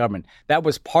Afghan government. That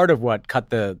was part of what cut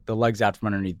the legs out from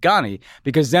underneath Ghani,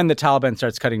 because then the Taliban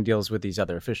starts cutting deals with these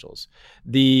other officials.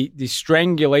 The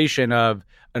strangulation of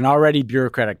an already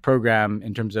bureaucratic program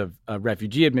in terms of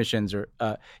refugee admissions, or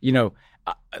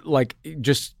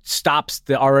just stops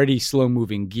the already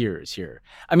slow-moving gears here.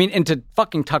 I mean, and to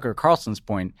fucking Tucker Carlson's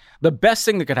point, the best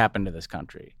thing that could happen to this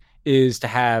country is to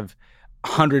have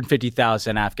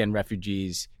 150,000 Afghan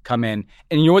refugees come in.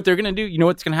 And you know what they're going to do? You know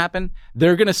what's going to happen?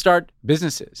 They're going to start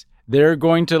businesses. They're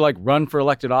going to run for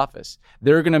elected office.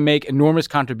 They're going to make enormous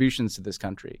contributions to this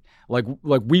country. Like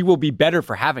we will be better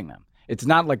for having them. It's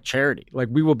not like charity.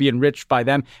 We will be enriched by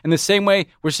them. In the same way,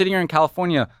 we're sitting here in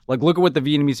California. Look at what the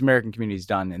Vietnamese American community has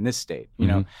done in this state. You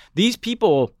know, these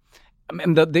people.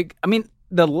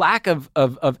 The lack of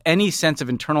any sense of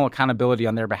internal accountability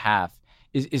on their behalf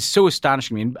is so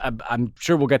astonishing. I mean, I'm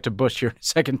sure we'll get to Bush here in a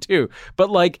second too.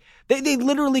 But they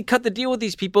literally cut the deal with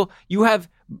these people. You have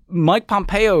Mike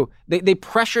Pompeo. They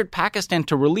pressured Pakistan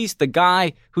to release the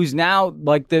guy who's now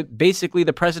basically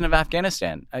the president of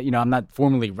Afghanistan. I'm not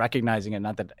formally recognizing it.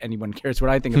 Not that anyone cares what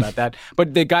I think about that.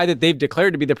 But the guy that they've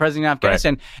declared to be the president of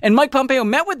Afghanistan. Right. And Mike Pompeo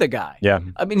met with the guy. Yeah.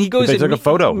 I mean, he goes. They took a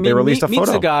photo. They released a photo.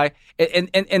 Meets the guy.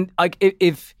 And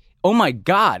if oh my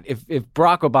God, if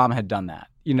Barack Obama had done that.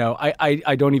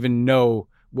 I don't even know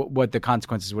what the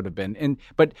consequences would have been.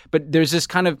 But there's this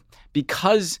kind of,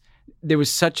 because there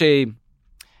was such a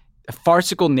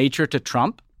farcical nature to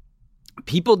Trump,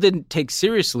 people didn't take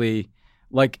seriously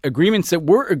agreements that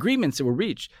were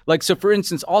reached. So for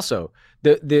instance, also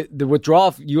the withdrawal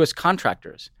of U.S.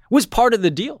 contractors was part of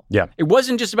the deal. Yeah. It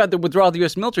wasn't just about the withdrawal of the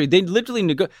U.S. military. They literally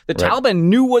Taliban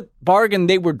knew what bargain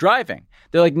they were driving.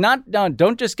 They're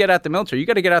don't just get out the military. You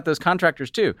got to get out those contractors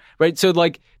too, right? So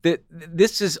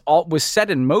this is all was set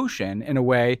in motion in a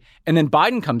way, and then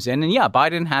Biden comes in, and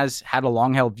Biden has had a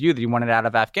long held view that he wanted out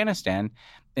of Afghanistan,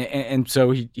 and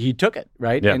so he took it,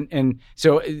 right? Yeah. And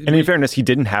so, and in fairness, he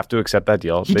didn't have to accept that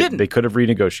deal. He didn't. They could have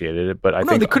renegotiated it, but I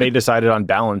think they decided on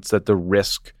balance that the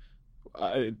risk.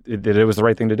 That it was the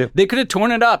right thing to do. They could have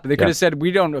torn it up. They could have said,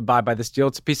 we don't abide by this deal.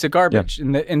 It's a piece of garbage.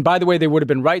 Yeah. And by the way, they would have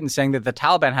been right in saying that the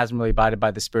Taliban hasn't really abided by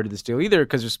the spirit of this deal either,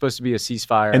 because there's supposed to be a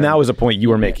ceasefire. And that was a point you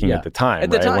were making at the time,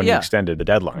 when you extended the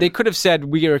deadline. They could have said,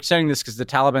 we are extending this because the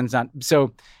Taliban's not.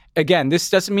 So again, this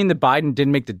doesn't mean that Biden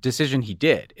didn't make the decision he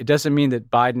did. It doesn't mean that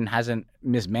Biden hasn't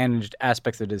mismanaged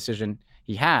aspects of the decision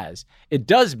he has. It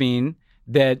does mean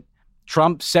that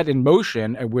Trump set in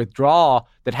motion a withdrawal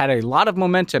that had a lot of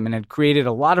momentum and had created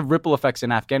a lot of ripple effects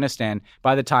in Afghanistan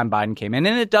by the time Biden came in.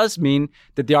 And it does mean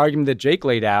that the argument that Jake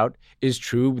laid out is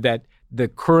true, that the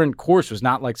current course was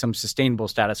not some sustainable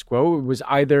status quo. It was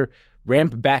either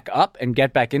ramp back up and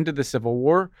get back into the civil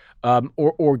war,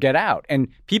 or get out. And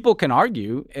people can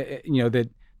argue, that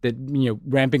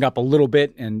ramping up a little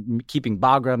bit and keeping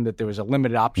Bagram, that there was a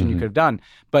limited option you could have done.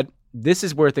 But this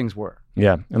is where things were.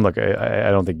 Yeah. And look,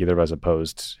 I don't think either of us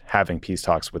opposed having peace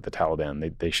talks with the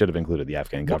Taliban. They should have included the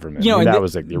Afghan government. That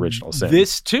was the original sin.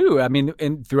 This too. I mean,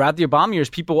 and throughout the Obama years,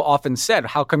 people often said,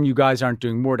 how come you guys aren't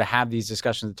doing more to have these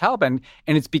discussions with the Taliban?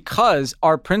 And it's because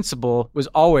our principle was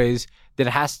always that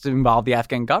it has to involve the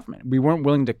Afghan government. We weren't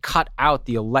willing to cut out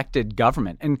the elected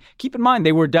government. And keep in mind,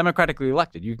 they were democratically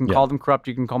elected. You can call them corrupt.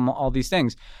 You can call them all these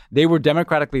things. They were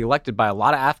democratically elected by a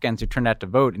lot of Afghans who turned out to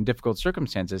vote in difficult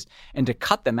circumstances. And to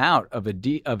cut them out of a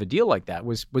deal like that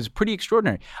was pretty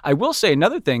extraordinary. I will say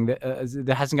another thing that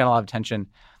hasn't got a lot of attention.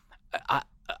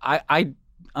 I'm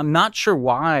not sure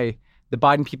why the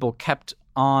Biden people kept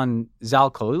on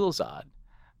Zal Khalilzad,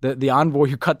 the envoy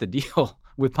who cut the deal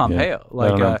with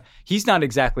Pompeo. He's not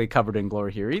exactly covered in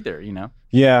glory here either,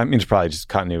 Yeah, I mean, it's probably just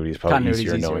continuity is probably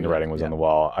easier knowing the writing was on the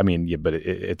wall. I mean, but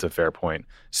it's a fair point.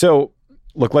 So,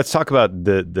 look, let's talk about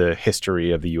the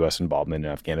history of the U.S. involvement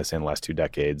in Afghanistan in the last 2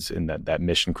 decades and that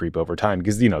mission creep over time,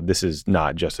 because, this is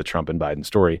not just a Trump and Biden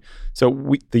story.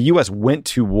 So the U.S. went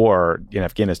to war in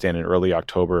Afghanistan in early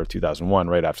October of 2001,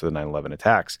 right after the 9/11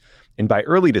 attacks. And by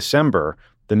early December,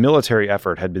 the military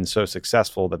effort had been so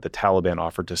successful that the Taliban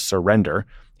offered to surrender,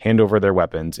 hand over their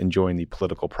weapons, and join the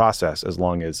political process as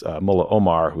long as Mullah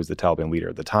Omar, who was the Taliban leader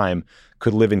at the time,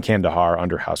 could live in Kandahar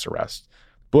under house arrest.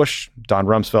 Bush, Don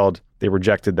Rumsfeld, they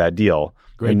rejected that deal.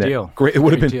 Great deal. It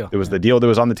would have been. It was the deal that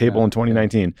was on the table in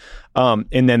 2019.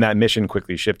 And then that mission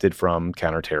quickly shifted from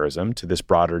counterterrorism to this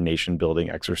broader nation-building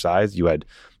exercise. You had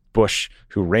Bush,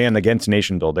 who ran against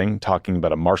nation building, talking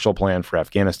about a Marshall Plan for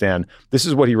Afghanistan. This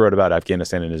is what he wrote about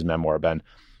Afghanistan in his memoir, Ben.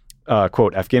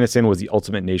 Quote, Afghanistan was the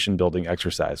ultimate nation building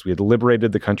exercise. We had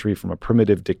liberated the country from a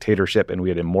primitive dictatorship, and we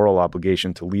had a moral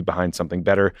obligation to leave behind something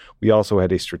better. We also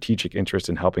had a strategic interest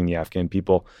in helping the Afghan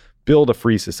people build a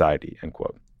free society, end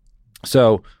quote.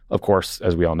 So, of course,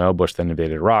 as we all know, Bush then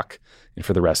invaded Iraq. And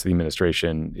for the rest of the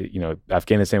administration,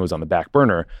 Afghanistan was on the back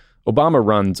burner. Obama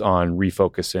runs on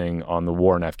refocusing on the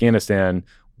war in Afghanistan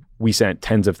we sent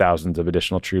tens of thousands of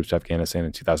additional troops to Afghanistan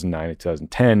in 2009 and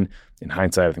 2010. In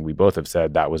hindsight, I think we both have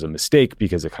said that was a mistake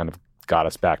because it kind of got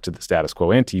us back to the status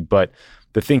quo ante. But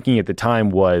the thinking at the time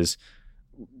was,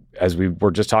 as we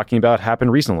were just talking about,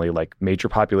 happened recently, like major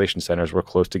population centers were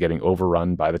close to getting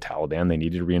overrun by the Taliban. They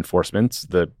needed reinforcements.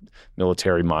 The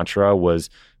military mantra was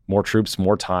more troops,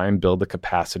 more time, build the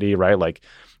capacity, right? Like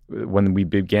when we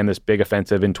began this big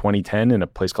offensive in 2010 in a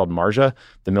place called Marja,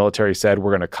 the military said,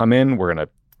 we're going to come in, we're going to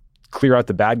clear out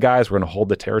the bad guys, we're going to hold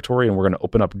the territory, and we're going to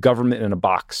open up government in a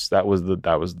box. That was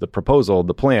the proposal,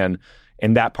 the plan,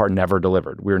 and that part never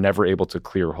delivered. We were never able to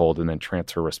clear, hold, and then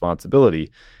transfer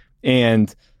responsibility.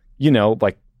 And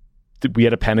like we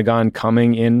had a Pentagon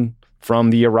coming in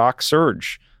from the Iraq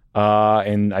surge.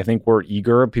 And I think we're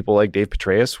eager, people like Dave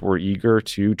Petraeus were eager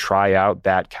to try out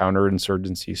that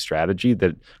counterinsurgency strategy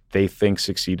that they think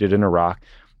succeeded in Iraq,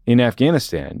 in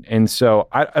Afghanistan. And so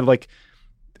I like,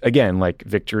 again, like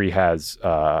victory has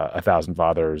 1,000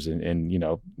 fathers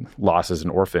and loss is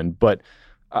an orphan. But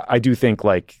I do think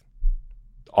like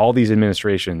all these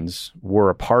administrations were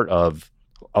a part of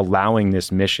allowing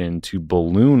this mission to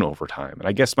balloon over time. And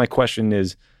I guess my question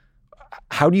is,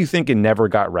 how do you think it never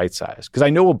got right-sized? Because I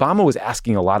know Obama was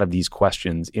asking a lot of these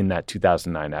questions in that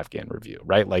 2009 Afghan review,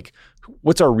 right? Like,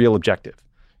 what's our real objective?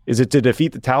 Is it to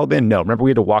defeat the Taliban? No. Remember, we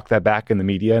had to walk that back in the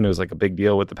media, and it was like a big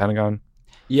deal with the Pentagon?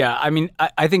 Yeah, I mean,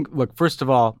 I think, look, first of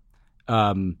all,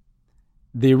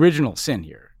 the original sin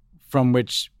here, from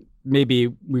which maybe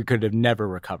we could have never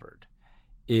recovered,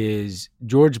 is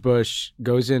George Bush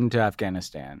goes into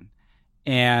Afghanistan.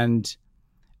 And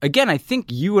again, I think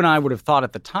you and I would have thought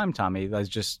at the time, Tommy, as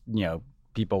just,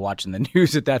 people watching the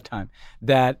news at that time,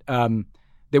 that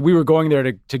that we were going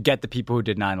there to get the people who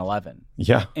did 9/11.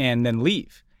 Yeah. And then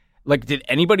leave. Like, did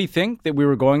anybody think that we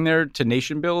were going there to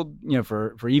nation build,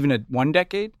 for even one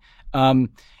decade?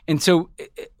 And so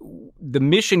the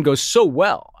mission goes so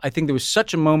well. I think there was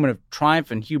such a moment of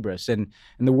triumph and hubris. And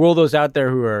the world, those out there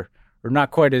who are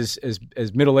not quite as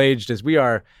middle-aged as we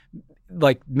are,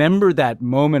 like, remember that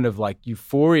moment of like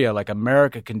euphoria, like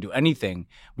America can do anything.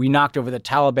 We knocked over the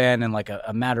Taliban in like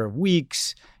a matter of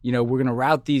weeks. We're going to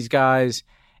rout these guys.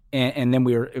 And then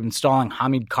we were installing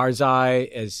Hamid Karzai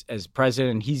as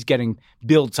president, and he's getting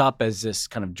built up as this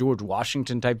kind of George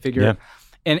Washington type figure.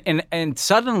 Yeah. And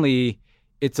suddenly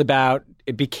it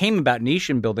became about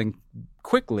nation building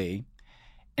quickly.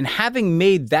 And having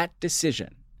made that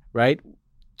decision, right,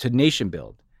 to nation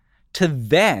build, to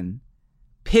then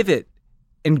pivot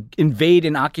and invade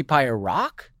and occupy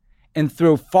Iraq and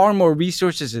throw far more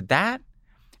resources at that,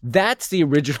 that's the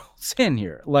original sin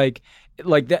here. Like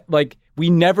we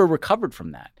never recovered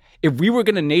from that. If we were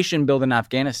going to nation build in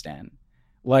Afghanistan,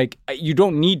 like, you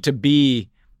don't need to be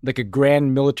like a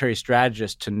grand military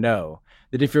strategist to know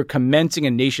that if you're commencing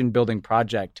a nation building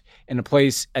project in a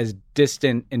place as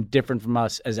distant and different from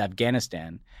us as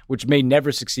Afghanistan, which may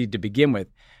never succeed to begin with,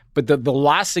 but the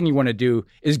last thing you want to do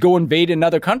is go invade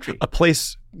another country. A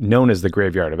place known as the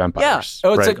graveyard of empires. Yeah.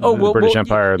 Oh, it's right? like, oh, the British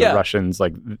Empire, yeah. The Russians.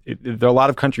 Like, there are a lot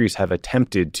of countries have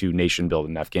attempted to nation build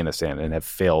in Afghanistan and have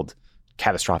failed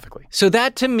catastrophically. So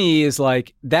that to me is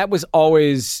like, that was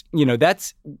always,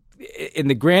 that's in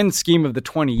the grand scheme of the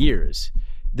 20 years.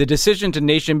 The decision to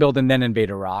nation build and then invade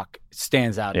Iraq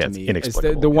stands out to me. It's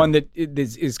the one that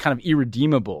is kind of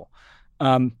irredeemable.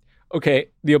 Okay,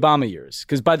 the Obama years.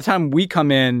 Because by the time we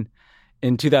come in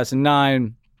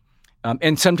 2009,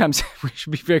 and sometimes we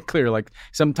should be very clear, like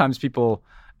sometimes people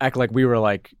act like we were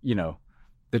like,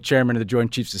 the chairman of the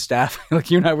Joint Chiefs of Staff. Like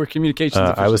you and I were communications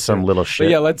officials. I was some little shit.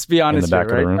 But yeah, let's be honest in the back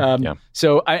here, of the right? room. Yeah.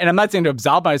 So, and I'm not saying to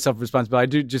absolve myself of responsibility. I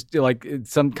do just like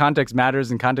some context matters,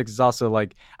 and context is also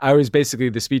like I was basically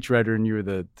the speechwriter, and you were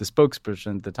the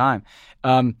spokesperson at the time.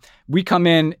 We come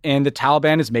in, and the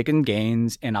Taliban is making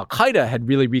gains, and Al Qaeda had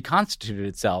really reconstituted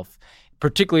itself,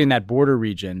 particularly in that border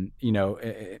region, on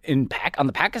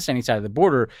the Pakistani side of the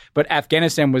border. But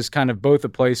Afghanistan was kind of both a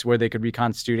place where they could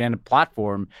reconstitute and a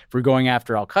platform for going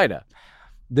after Al Qaeda.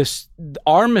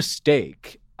 Our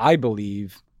mistake, I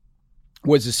believe,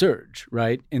 was a surge,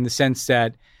 right? In the sense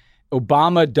that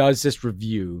Obama does this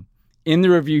review. In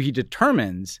the review, he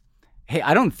determines, hey,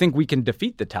 I don't think we can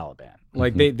defeat the Taliban.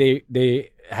 Like they're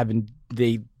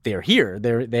here.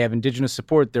 They have indigenous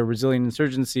support. They're resilient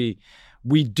insurgency.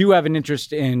 We do have an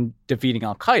interest in defeating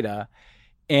Al Qaeda,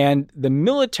 and the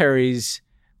military's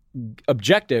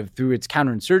objective through its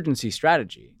counterinsurgency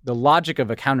strategy, the logic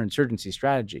of a counterinsurgency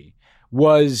strategy,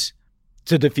 was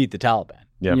to defeat the Taliban.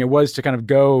 Yep. It was to kind of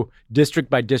go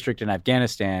district by district in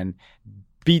Afghanistan,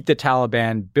 beat the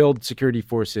Taliban, build security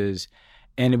forces,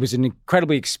 and it was an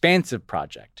incredibly expansive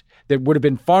project. that would have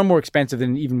been far more expensive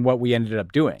than even what we ended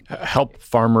up doing. Help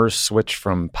farmers switch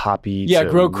from poppy to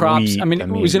grow crops. wheat. I mean, it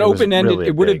was an open-ended.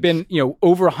 It would have been,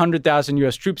 over 100,000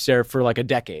 U.S. troops there for like a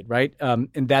decade, right?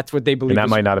 And that's what they believed. And that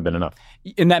might not have been enough.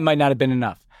 And that might not have been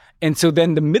enough. And so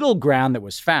then the middle ground that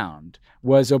was found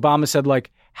was Obama said,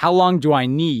 like, how long do I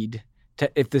need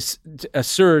a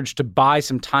surge to buy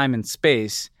some time and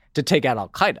space to take out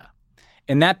al-Qaeda?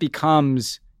 And that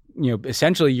becomes,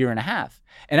 essentially a year and a half.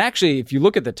 And actually, if you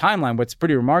look at the timeline, what's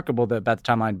pretty remarkable about the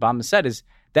timeline Obama said is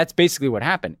that's basically what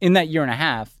happened. In that year and a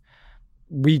half,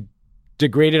 we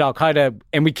degraded al-Qaeda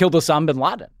and we killed Osama bin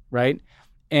Laden, right?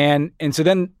 And so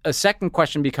then a second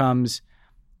question becomes,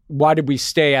 why did we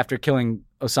stay after killing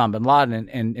Osama bin Laden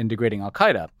and degrading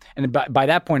al-Qaeda? And by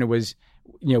that point, it was,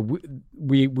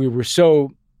 we were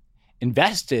so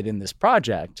invested in this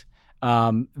project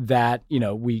that,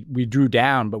 we drew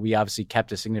down, but we obviously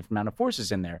kept a significant amount of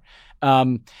forces in there.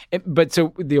 But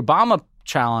so the Obama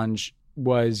challenge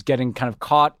was getting kind of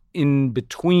caught in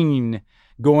between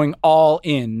going all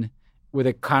in with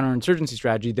a counterinsurgency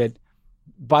strategy that,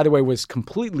 by the way, was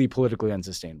completely politically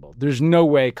unsustainable. There's no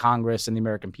way Congress and the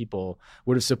American people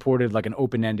would have supported like an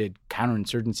open-ended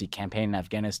counterinsurgency campaign in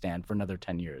Afghanistan for another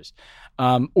 10 years,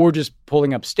 or just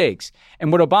pulling up stakes.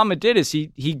 And what Obama did is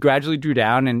he gradually drew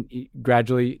down and he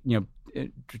gradually,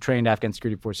 trained Afghan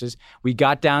security forces. We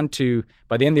got down to,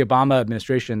 by the end of the Obama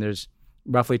administration, there's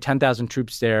roughly 10,000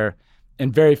 troops there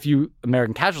and very few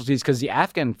American casualties because the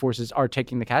Afghan forces are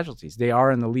taking the casualties. They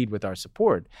are in the lead with our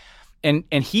support. And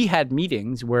he had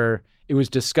meetings where it was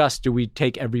discussed, do we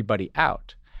take everybody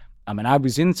out? And I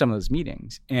was in some of those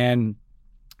meetings. And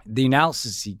the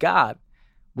analysis he got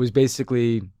was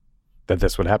basically that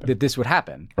this would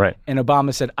happen. Right. And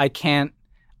Obama said, I can't,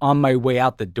 on my way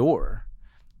out the door,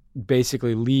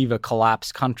 basically leave a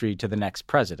collapsed country to the next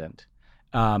president.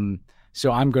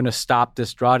 So I'm going to stop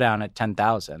this drawdown at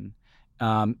 10,000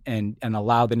 and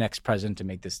allow the next president to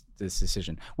make this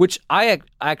decision, which I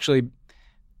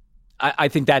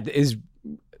think that is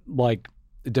like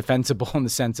defensible in the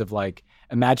sense of like,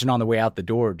 imagine on the way out the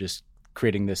door, just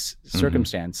creating this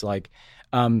circumstance. Like,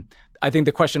 I think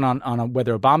the question on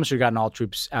whether Obama should have gotten all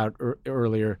troops out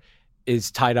earlier is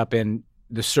tied up in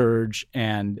the surge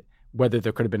and whether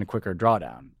there could have been a quicker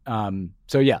drawdown.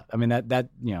 So yeah, I mean that.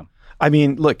 I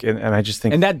mean, look, and I just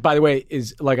think, and that, by the way,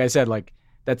 is like I said, like.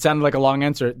 That sounded like a long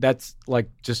answer. That's like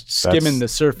just skimming the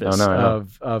surface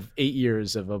of 8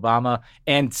 years of Obama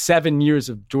and 7 years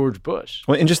of George Bush.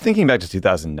 Well, and just thinking back to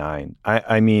 2009,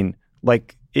 I mean,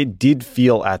 like it did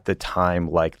feel at the time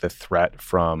like the threat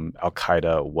from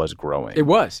al-Qaeda was growing. It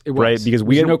was. Right? Because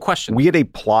we had no question. We had a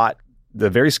plot, the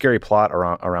very scary plot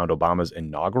around Obama's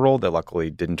inaugural that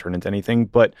luckily didn't turn into anything.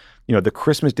 But, the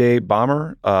Christmas Day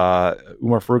bomber,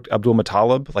 Umar Farouk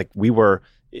Abdul-Muttalib, like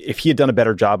if he had done a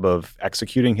better job of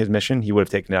executing his mission, he would have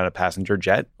taken down a passenger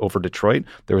jet over Detroit.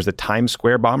 There was the Times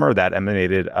Square bomber that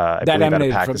emanated, I believe, out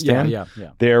of Pakistan. Yeah.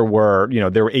 There were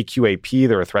AQAP.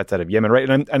 There were threats out of Yemen, right?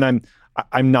 And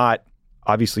I'm not.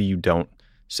 Obviously, you don't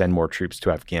send more troops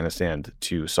to Afghanistan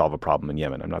to solve a problem in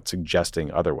Yemen. I'm not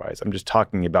suggesting otherwise. I'm just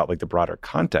talking about like the broader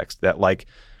context that like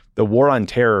the war on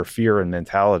terror, fear, and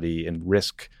mentality and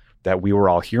risk that we were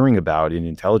all hearing about in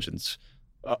intelligence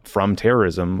from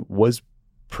terrorism was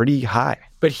pretty high.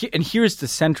 But here's the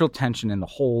central tension in the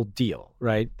whole deal,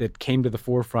 right? That came to the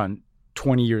forefront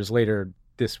 20 years later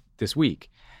this week.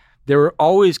 There were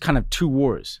always kind of two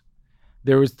wars.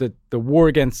 There was the war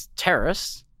against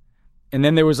terrorists, and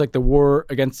then there was like the war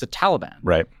against the Taliban,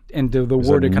 right? And the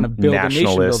war to kind of build a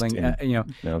nation building,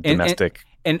 domestic.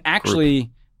 And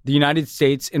actually, the United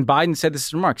States, and Biden said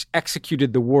this in remarks,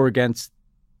 executed the war against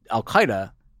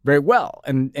al-Qaeda very well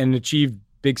and achieved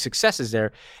big successes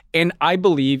there. And I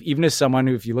believe, even as someone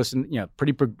who, if you listen,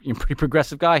 pretty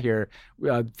progressive guy here,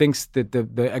 thinks that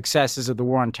the excesses of the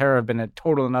war on terror have been a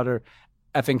total and utter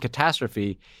effing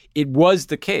catastrophe. It was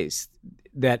the case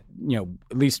that,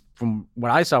 at least from what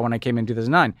I saw when I came in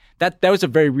 2009, that was a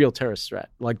very real terrorist threat.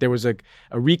 Like there was a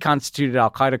reconstituted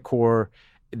al-Qaeda core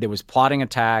that was plotting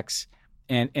attacks.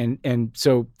 And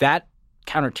so that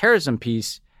counterterrorism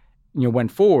piece,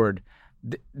 went forward.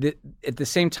 At the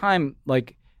same time,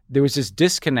 like there was this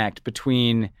disconnect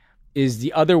between, is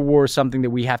the other war something that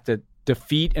we have to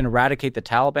defeat and eradicate the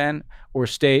Taliban, or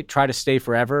try to stay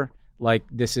forever? Like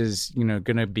this is,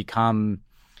 going to become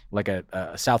like a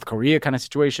South Korea kind of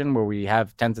situation where we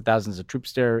have tens of thousands of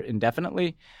troops there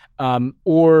indefinitely,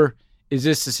 or is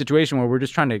this a situation where we're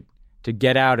just trying to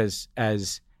get out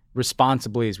as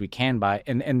responsibly as we can by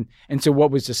and so what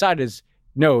was decided is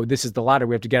no, this is the latter.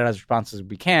 We have to get out as responsibly as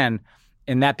we can.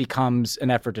 And that becomes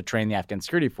an effort to train the Afghan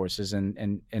security forces.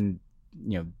 And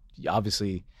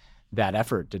obviously that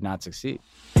effort did not succeed.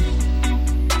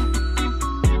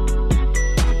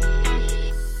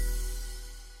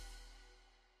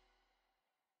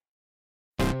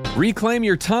 Reclaim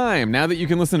your time now that you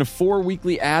can listen to 4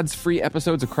 weekly ads-free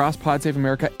episodes across Pod Save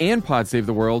America and Pod Save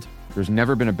the World. There's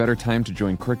never been a better time to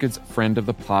join Cricut's Friend of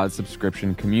the Pod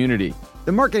subscription community.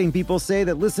 The marketing people say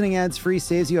that listening ads-free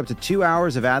saves you up to 2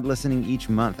 hours of ad listening each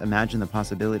month. Imagine the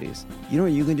possibilities. You know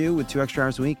what you can do with 2 extra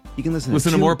hours a week? You can listen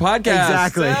to more podcasts.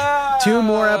 Exactly. 2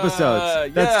 more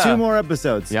episodes. That's 2 more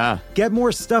episodes. Yeah. Get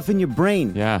more stuff in your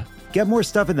brain. Yeah. Get more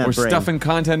stuff in that More brain. stuff and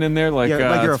content in there like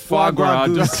you're a foie gras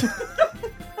goose.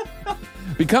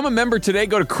 Become a member today.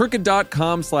 Go to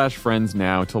Cricut.com/friends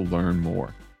now to learn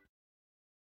more.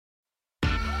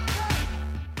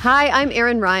 Hi, I'm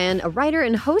Erin Ryan, a writer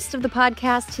and host of the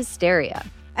podcast Hysteria.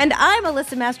 And I'm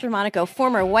Alyssa Mastromonaco,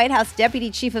 former White House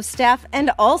Deputy Chief of Staff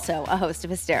and also a host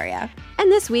of Hysteria. And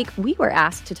this week, we were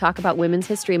asked to talk about Women's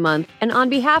History Month. And on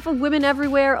behalf of women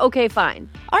everywhere, okay, fine.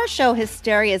 Our show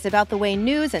Hysteria is about the way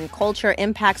news and culture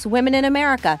impacts women in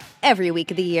America every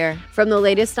week of the year. From the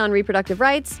latest on reproductive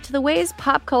rights to the ways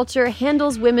pop culture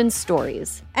handles women's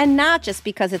stories. And not just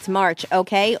because it's March,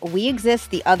 okay? We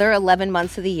exist the other 11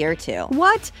 months of the year, too.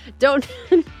 What? Don't...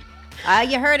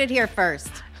 You heard it here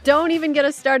first. Don't even get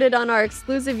us started on our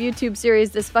exclusive YouTube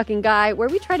series, This Fucking Guy, where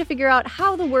we try to figure out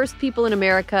how the worst people in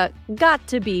America got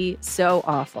to be so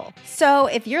awful. So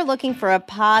if you're looking for a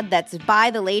pod that's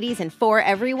by the ladies and for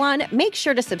everyone, make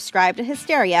sure to subscribe to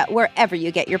Hysteria wherever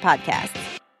you get your podcasts.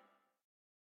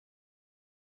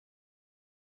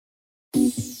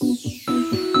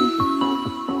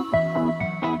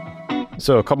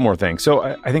 So a couple more things. So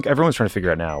I think everyone's trying to figure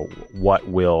out now, what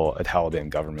will a Taliban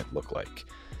government look like?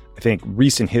 I think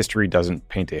recent history doesn't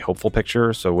paint a hopeful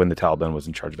picture. So when the Taliban was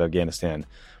in charge of Afghanistan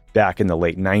back in the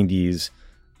late 90s,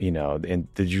 and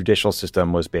the judicial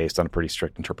system was based on a pretty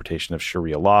strict interpretation of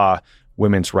Sharia law.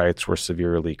 Women's rights were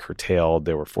severely curtailed.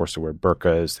 They were forced to wear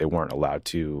burqas. They weren't allowed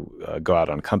to go out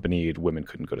unaccompanied. Women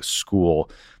couldn't go to school.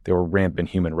 There were rampant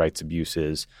human rights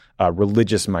abuses.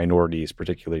 Religious minorities,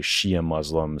 particularly Shia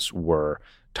Muslims, were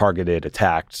targeted,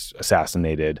 attacked,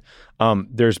 assassinated.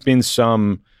 There's been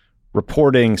some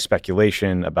reporting,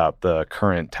 speculation about the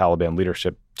current Taliban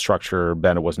leadership structure.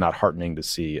 Ben, it was not heartening to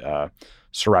see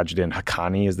Sirajuddin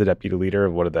Haqqani as the deputy leader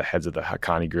of one of the heads of the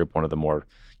Haqqani group, one of the more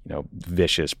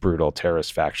vicious, brutal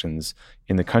terrorist factions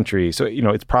in the country. So,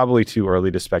 it's probably too early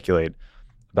to speculate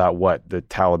about what the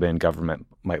Taliban government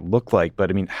might look like. But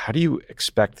I mean, how do you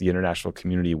expect the international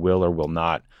community will or will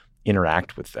not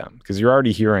interact with them? Because you're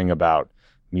already hearing about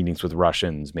meetings with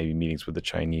Russians, maybe meetings with the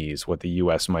Chinese, what the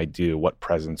U.S. might do, what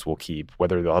presence we'll keep,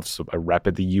 whether they'll have a rep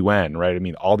at the UN, right? I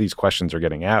mean, all these questions are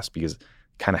getting asked because they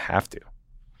kind of have to.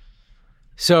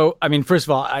 So, I mean, first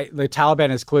of all, the Taliban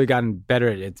has clearly gotten better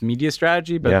at its media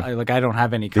strategy, but I don't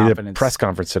have any confidence. They did a press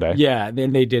conference today. Yeah,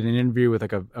 then they did an interview with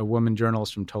a woman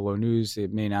journalist from Tolo News, the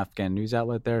main Afghan news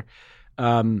outlet there.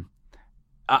 I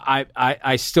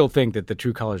still think that the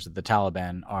true colors of the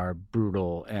Taliban are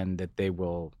brutal and that they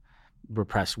will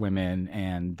repress women,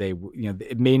 and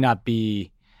it may not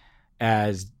be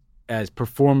as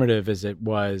performative as it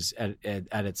was at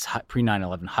its pre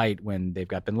 9/11 height, when they've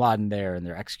got bin Laden there and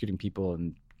they're executing people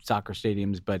in soccer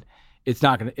stadiums, but it's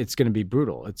going to be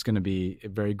brutal. It's going to be a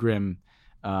very grim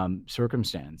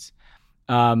circumstance.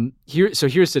 Here's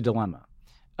the dilemma.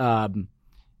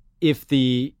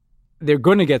 They're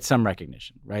going to get some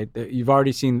recognition, right? You've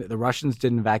already seen that the Russians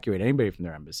didn't evacuate anybody from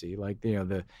their embassy.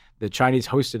 The Chinese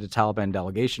hosted a Taliban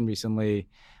delegation recently.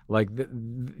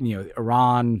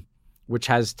 Iran, which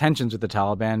has tensions with the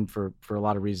Taliban for a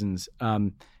lot of reasons,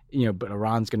 but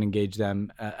Iran's going to engage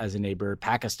them as a neighbor.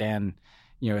 Pakistan,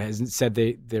 has said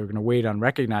they're going to wait on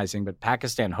recognizing, but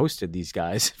Pakistan hosted these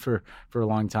guys for a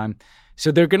long time.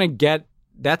 So they're going to get,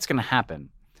 that's going to happen.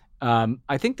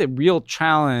 I think the real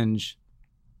challenge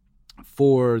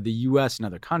for the U.S. and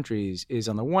other countries is,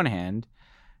 on the one hand,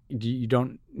 you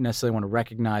don't necessarily want to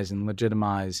recognize and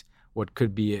legitimize what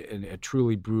could be a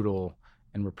truly brutal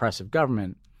and repressive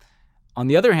government. On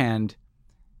the other hand,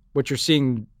 what you're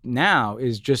seeing now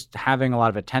is just having a lot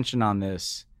of attention on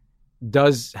this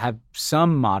does have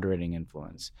some moderating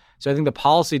influence. So I think the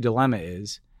policy dilemma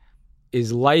is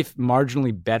life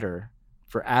marginally better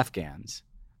for Afghans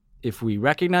if we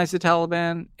recognize the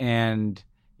Taliban and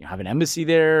have an embassy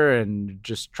there and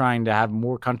just trying to have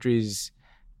more countries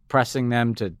pressing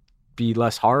them to be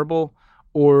less horrible?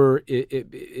 Or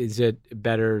is it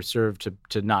better served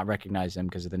to not recognize them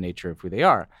because of the nature of who they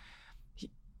are?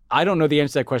 I don't know the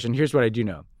answer to that question. Here's what I do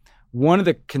know. One of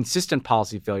the consistent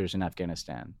policy failures in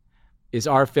Afghanistan is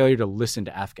our failure to listen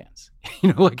to Afghans.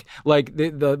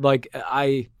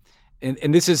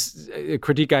 and this is a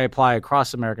critique I apply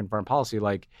across American foreign policy.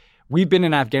 Like, we've been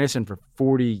in Afghanistan for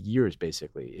 40 years,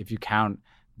 basically, if you count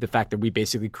the fact that we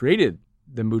basically created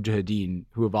the Mujahideen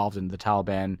who evolved into the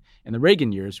Taliban in the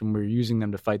Reagan years when we were using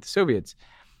them to fight the Soviets.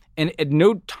 And at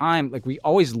no time, like, we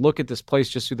always look at this place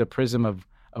just through the prism of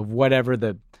whatever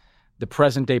the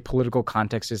present day political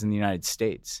context is in the United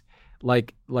States.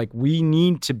 Like we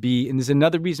need to be, and there's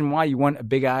another reason why you want a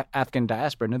big Afghan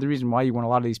diaspora, another reason why you want a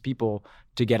lot of these people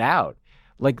to get out.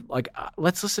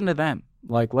 Let's listen to them.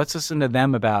 Like, let's listen to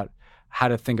them about how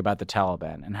to think about the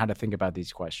Taliban and how to think about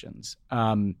these questions.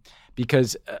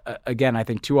 Because again, I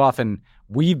think too often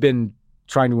we've been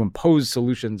trying to impose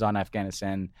solutions on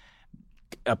Afghanistan,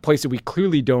 a place that we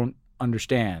clearly don't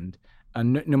understand,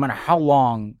 no matter how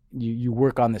long you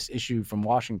work on this issue from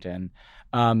Washington.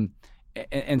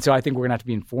 And so I think we're going to have to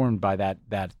be informed by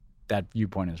that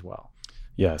viewpoint as well.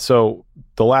 Yeah. So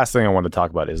the last thing I want to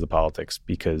talk about is the politics,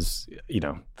 because,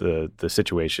 the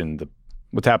situation,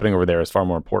 what's happening over there is far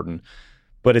more important.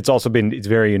 But it's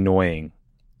very annoying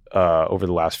over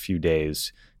the last few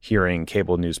days hearing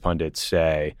cable news pundits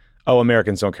say, oh,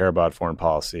 Americans don't care about foreign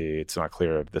policy. It's not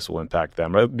clear if this will impact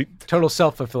them. Total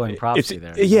self-fulfilling prophecy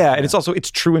there. Yeah, and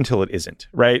it's true until it isn't,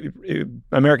 right?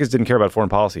 Americans didn't care about foreign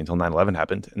policy until 9/11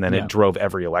 happened, and then it drove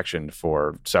every election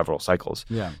for several cycles.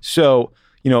 Yeah. So,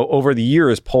 over the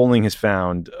years, polling has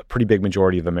found a pretty big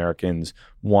majority of Americans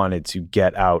wanted to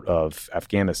get out of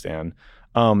Afghanistan.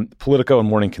 Politico and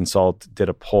Morning Consult did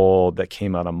a poll that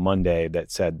came out on Monday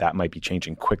that said that might be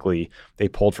changing quickly. They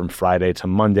polled from Friday to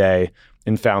Monday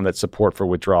and found that support for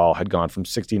withdrawal had gone from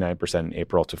 69% in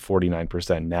April to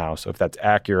 49% now. So if that's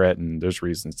accurate, and there's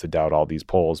reasons to doubt all these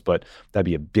polls, but that'd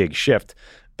be a big shift.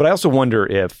 But I also wonder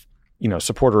if,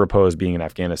 support or oppose being in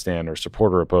Afghanistan or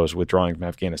support or oppose withdrawing from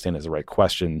Afghanistan is the right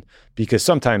question, because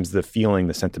sometimes the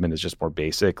sentiment is just more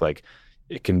basic. Like,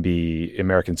 it can be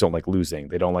Americans don't like losing.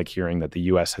 They don't like hearing that the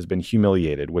U.S. has been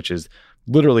humiliated, which is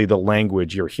literally the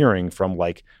language you're hearing from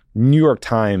like New York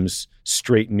Times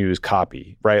straight news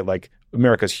copy, right? Like,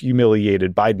 America's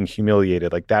humiliated, Biden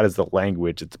humiliated. Like, that is the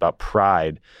language. It's about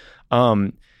pride.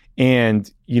 And,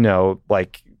 you don't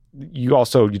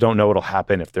know what'll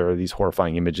happen if there are these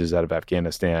horrifying images out of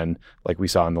Afghanistan, like we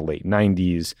saw in the late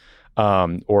 90s,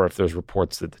 or if there's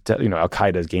reports that,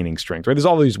 Al-Qaeda is gaining strength, right? There's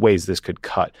all these ways this could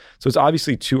cut. So it's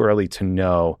obviously too early to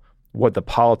know what the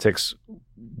politics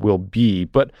will be.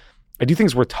 But I do think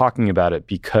it's worth talking about it,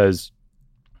 because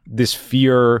this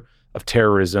fear of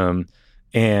terrorism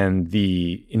and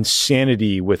the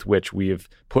insanity with which we have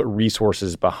put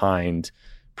resources behind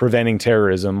preventing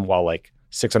terrorism while like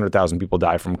 600,000 people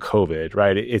die from COVID,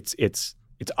 right? It's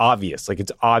obvious. Like,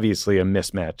 it's obviously a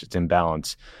mismatch. It's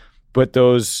imbalance. But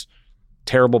those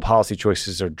terrible policy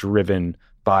choices are driven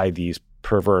by these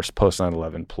perverse post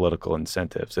 9/11 political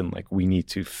incentives. And like, we need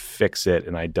to fix it.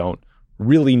 And I don't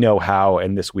really know how.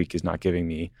 And this week is not giving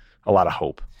me a lot of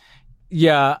hope.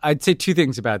 Yeah, I'd say two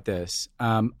things about this.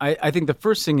 I think the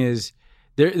first thing is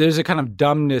there's a kind of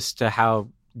dumbness to how,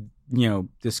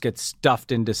 this gets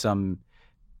stuffed into some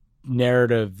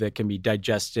narrative that can be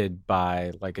digested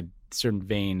by like a certain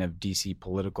vein of DC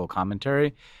political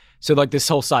commentary. So like this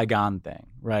whole Saigon thing,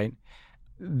 right?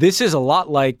 This is a lot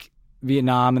like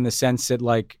Vietnam in the sense that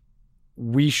like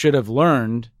we should have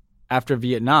learned after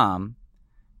Vietnam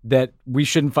that we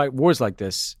shouldn't fight wars like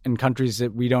this in countries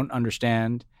that we don't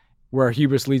understand, where our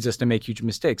hubris leads us to make huge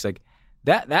mistakes. Like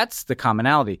that's the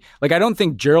commonality. Like, I don't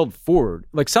think Gerald Ford,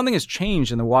 like, something has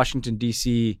changed in the Washington,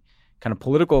 D.C. kind of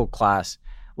political class.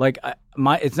 Like,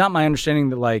 it's not my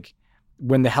understanding that like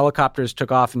when the helicopters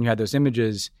took off and you had those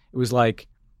images, it was like,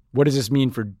 what does this mean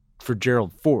for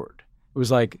Gerald Ford? It was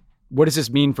like, what does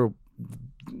this mean for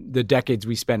the decades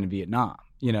we spent in Vietnam,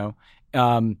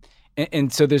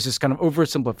 And so there's this kind of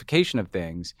oversimplification of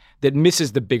things that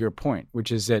misses the bigger point,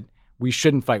 which is that we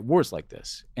shouldn't fight wars like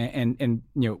this. And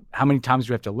how many times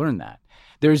do we have to learn that?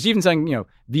 There's even something,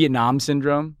 Vietnam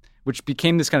syndrome, which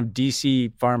became this kind of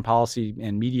DC foreign policy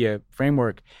and media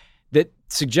framework that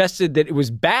suggested that it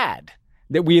was bad,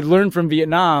 that we had learned from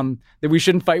Vietnam that we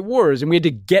shouldn't fight wars, and we had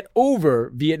to get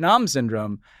over Vietnam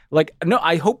syndrome. Like, no,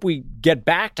 I hope we get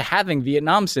back to having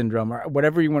Vietnam syndrome, or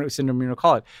whatever you want to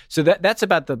call it. So that's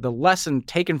about the lesson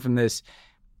taken from this.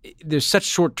 There's such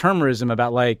short-termerism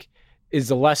about like, is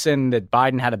the lesson that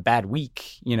Biden had a bad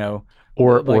week,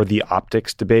 or the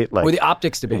optics debate, like, or the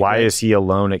optics debate. Why is he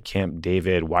alone at Camp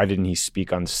David? Why didn't he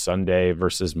speak on Sunday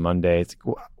versus Monday? It's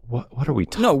like, what are we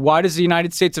talking? No, why does the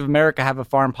United States of America have a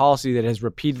foreign policy that has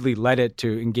repeatedly led it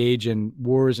to engage in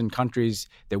wars in countries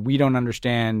that we don't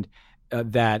understand,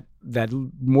 that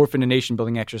morph into nation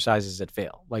building exercises that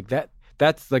fail? Like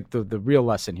that's like the real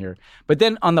lesson here. But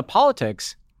then on the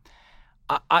politics,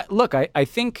 I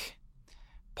think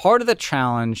part of the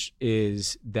challenge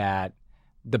is that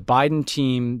the Biden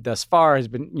team thus far has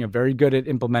been, very good at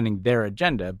implementing their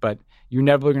agenda, but you're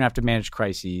never going to have to manage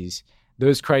crises.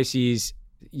 Those crises,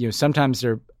 sometimes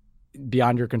they're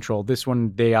beyond your control. This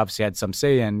one, they obviously had some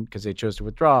say in because they chose to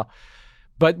withdraw.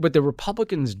 But what the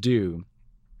Republicans do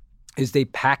is they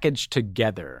package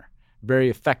together very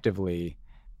effectively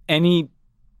any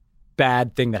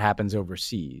bad thing that happens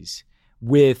overseas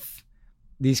with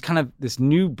this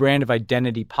new brand of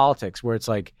identity politics where it's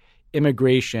like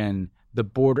immigration, the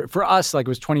border. For us, like it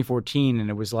was 2014, and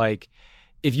it was like,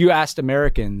 if you asked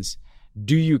Americans,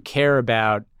 do you care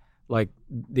about like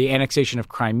the annexation of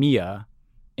Crimea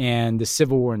and the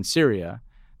civil war in Syria,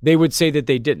 they would say that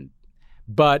they didn't.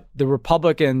 But the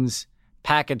Republicans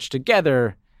packaged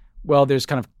together, well, there's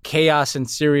kind of chaos in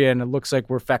Syria, and it looks like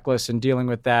we're feckless in dealing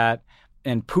with that.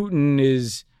 And Putin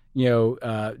is,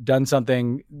 done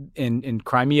something in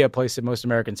Crimea, a place that most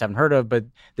Americans haven't heard of, but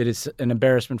that is an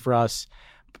embarrassment for us.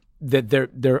 That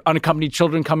they're unaccompanied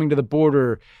children coming to the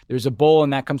border. There's Ebola,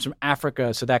 and that comes from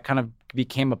Africa, so that kind of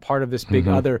became a part of this big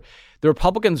other. The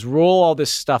Republicans roll all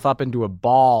this stuff up into a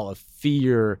ball of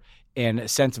fear and a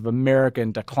sense of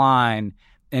American decline,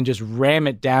 and just ram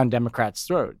it down Democrats'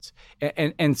 throats.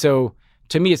 And so,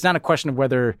 to me, it's not a question of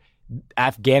whether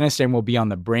Afghanistan will be on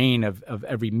the brain of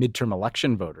every midterm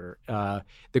election voter.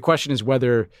 The question is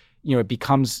whether it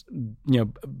becomes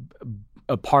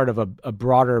a part of a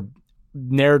broader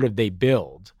narrative they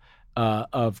build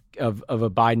of a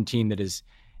Biden team that is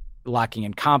lacking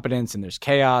in competence, and there's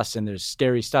chaos, and there's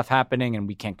scary stuff happening, and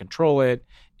we can't control it.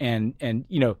 And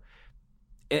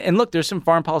look, there's some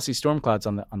foreign policy storm clouds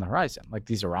on the horizon. Like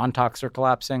these Iran talks are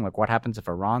collapsing. Like what happens if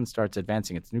Iran starts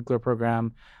advancing its nuclear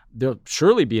program? There'll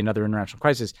surely be another international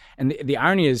crisis. And the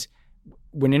irony is,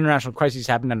 when international crises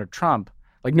happened under Trump,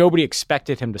 like nobody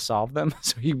expected him to solve them.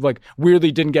 So he like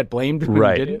weirdly didn't get blamed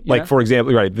when he didn't. Like for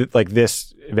example, like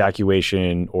this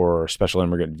evacuation or special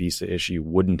immigrant visa issue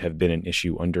wouldn't have been an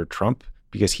issue under Trump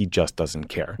because he just doesn't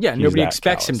care. Yeah, nobody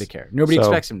expects him to care. Nobody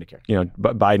expects him to care.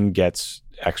 But Biden gets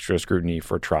extra scrutiny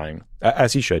for trying,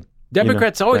 as he should.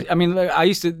 Democrats always. Right. I mean,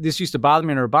 this used to bother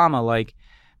me under Obama. Like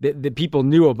the people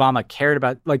knew Obama cared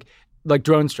about like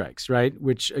drone strikes, right?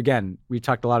 Which again, we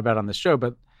talked a lot about on this show.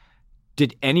 But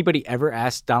did anybody ever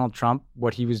ask Donald Trump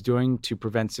what he was doing to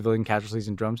prevent civilian casualties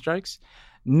in drone strikes?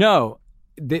 No,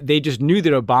 they just knew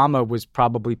that Obama was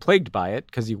probably plagued by it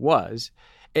because he was.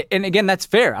 And again, that's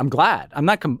fair. I'm glad. I'm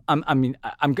not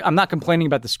complaining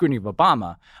about the scrutiny of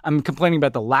Obama. I'm complaining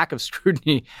about the lack of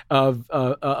scrutiny of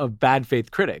bad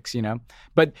faith critics.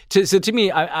 But to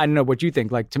me, I don't know what you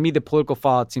think. Like to me, the political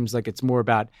fallout seems like it's more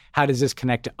about how does this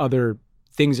connect to other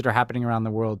things that are happening around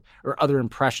the world or other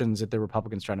impressions that the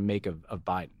Republicans trying to make of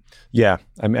Biden. Yeah,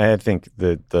 I mean, I think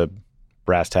the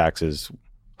brass tacks is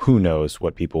who knows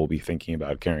what people will be thinking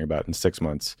about, caring about in 6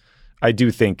 months. I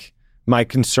do think. My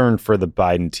concern for the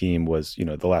Biden team was,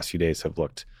 the last few days have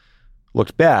looked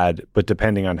bad, but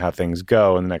depending on how things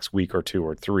go in the next week or 2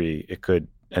 or 3, it could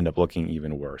end up looking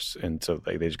even worse. And so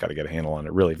they just got to get a handle on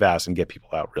it really fast and get people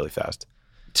out really fast.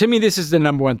 To me, this is the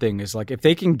number one thing is like if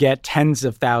they can get tens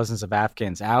of thousands of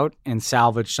Afghans out and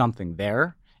salvage something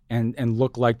there and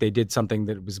look like they did something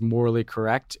that was morally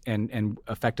correct and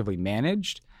effectively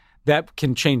managed, that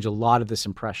can change a lot of this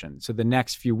impression. So the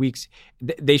next few weeks,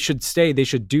 they should stay. They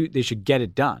should get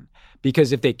it done.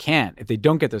 Because if they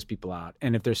don't get those people out,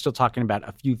 and if they're still talking about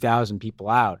a few thousand people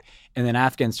out, and then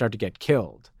Afghans start to get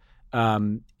killed,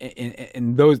 and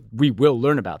those we will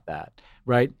learn about that,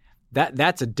 right?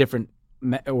 That's a different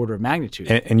order of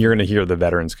magnitude. And you're going to hear the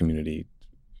veterans community.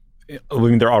 I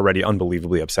mean, they're already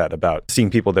unbelievably upset about seeing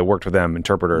people that worked with them,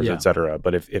 interpreters, et cetera.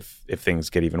 But if things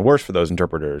get even worse for those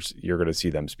interpreters, you're going to see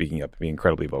them speaking up and being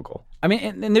incredibly vocal. I mean,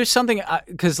 and there's something,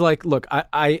 because look,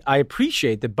 I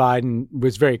appreciate that Biden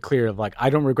was very clear of I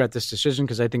don't regret this decision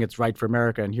because I think it's right for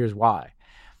America, and here's why.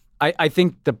 I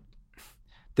think the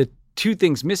two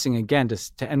things missing, again,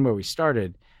 to end where we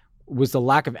started, was the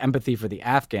lack of empathy for the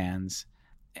Afghans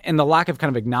and the lack of kind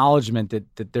of acknowledgement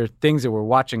that there are things that we're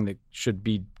watching that should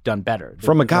be done better.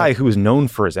 From a guy who is known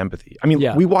for his empathy. I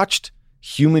mean, we watched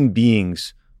human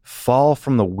beings fall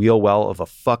from the wheel well of a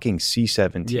fucking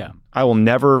C-17. Yeah. I will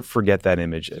never forget that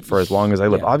image for as long as I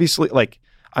live. Yeah. Obviously,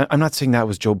 I'm not saying that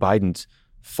was Joe Biden's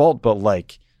fault, but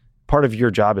part of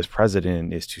your job as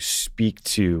president is to speak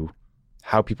to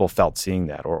how people felt seeing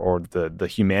that or the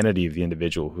humanity of the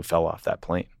individual who fell off that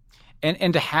plane.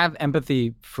 And to have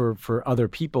empathy for other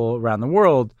people around the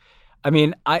world. I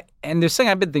mean, and there's something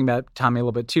I've been thinking about, Tommy, a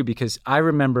little bit too, because I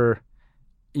remember,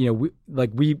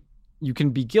 we you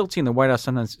can be guilty in the White House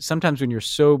sometimes when you're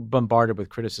so bombarded with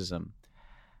criticism,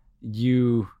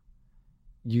 you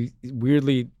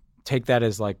weirdly take that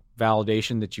as like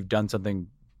validation that you've done something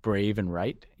brave and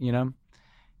right, you know?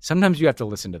 Sometimes you have to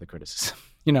listen to the criticism,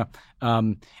 you know?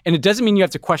 And it doesn't mean you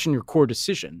have to question your core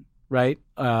decision, right?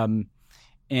 And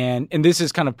this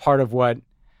is kind of part of what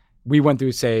we went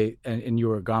through, say, and you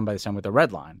were gone by this time with the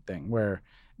red line thing,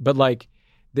 but like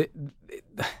they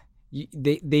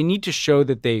need to show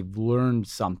that they've learned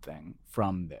something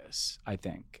from this, I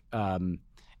think. And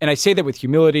I say that with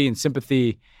humility and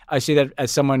sympathy. I say that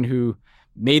as someone who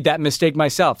made that mistake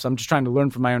myself. So I'm just trying to learn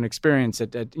from my own experience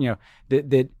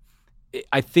that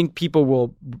I think people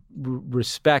will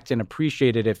respect and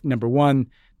appreciate it if, number one,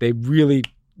 they really,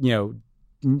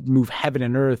 move heaven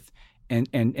and earth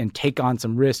and take on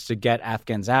some risks to get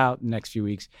Afghans out in the next few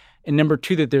weeks. And number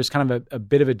two, that there's kind of a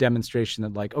bit of a demonstration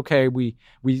that, like, okay, we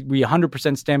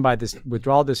 100% stand by this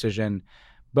withdrawal decision,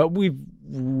 but we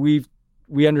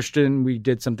understood and we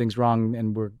did some things wrong,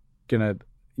 and we're gonna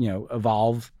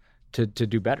evolve to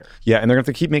do better. Yeah, and they're going to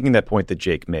have to keep making that point that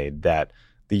Jake made, that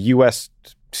the U.S.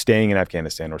 staying in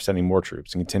Afghanistan or sending more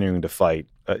troops and continuing to fight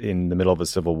in the middle of a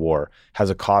civil war has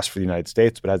a cost for the United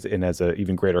States, but has an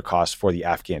even greater cost for the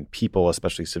Afghan people,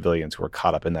 especially civilians who are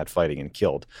caught up in that fighting and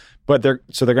killed. But they're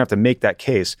going to have to make that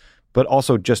case, but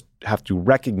also just have to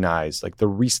recognize like the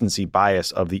recency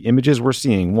bias of the images we're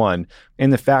seeing, one,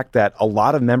 and the fact that a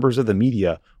lot of members of the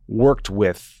media worked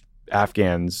with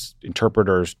Afghans,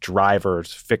 interpreters,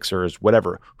 drivers, fixers,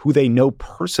 whatever, who they know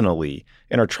personally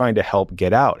and are trying to help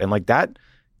get out. And like that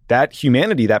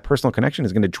humanity, that personal connection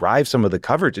is going to drive some of the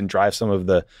coverage and drive some of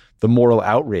the moral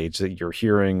outrage that you're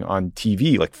hearing on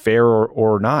TV, like fair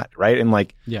or not, right? And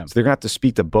like, so they're going to have to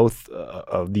speak to both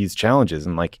of these challenges.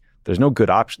 And like, there's no good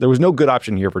option. There was no good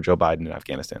option here for Joe Biden in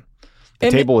Afghanistan. The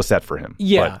table was set for him.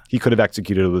 Yeah. But he could have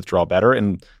executed a withdrawal better,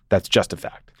 and that's just a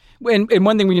fact. And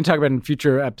one thing we can talk about in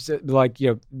future episodes, like,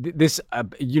 this,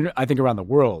 I think around the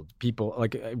world, people,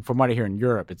 like, from what I hear in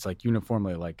Europe, it's like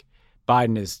uniformly like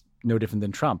Biden is no different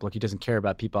than Trump. Like, he doesn't care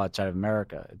about people outside of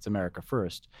America. It's America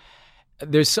first.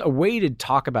 There's a way to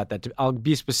talk about that. I'll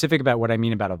be specific about what I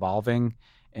mean about evolving,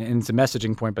 and it's a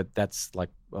messaging point, but that's like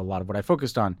a lot of what I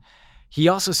focused on. He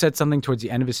also said something towards the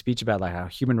end of his speech about like how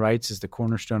human rights is the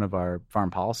cornerstone of our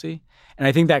foreign policy. And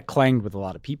I think that clanged with a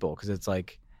lot of people, because it's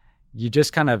like, you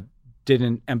just kind of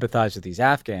didn't empathize with these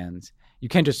Afghans. You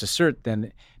can't just assert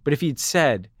then. But if he'd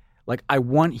said, like, I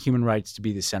want human rights to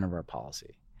be the center of our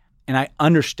policy, and I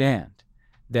understand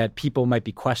that people might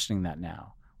be questioning that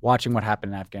now, watching what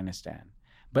happened in Afghanistan,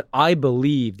 but I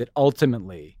believe that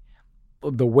ultimately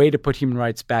the way to put human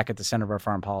rights back at the center of our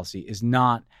foreign policy is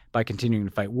not by continuing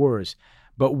to fight wars,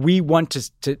 but we want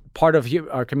to part of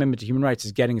our commitment to human rights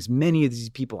is getting as many of these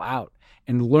people out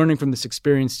and learning from this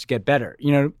experience to get better.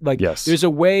 Yes. There's a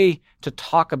way to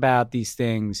talk about these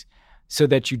things so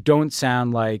that you don't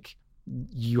sound like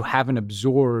you haven't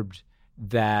absorbed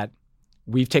that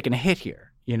we've taken a hit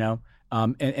here,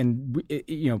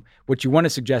 what you want to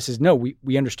suggest is, no,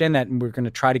 we understand that, and we're going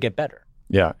to try to get better.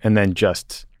 Yeah. And then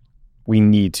we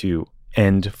need to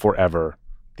end forever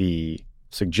the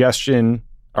suggestion,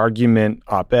 argument,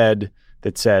 op-ed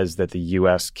that says that the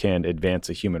U.S. can advance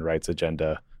a human rights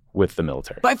agenda with the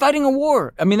military by fighting a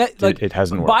war. I mean, it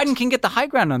hasn't worked. Biden can get the high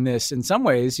ground on this in some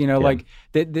ways,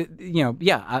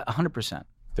 100%.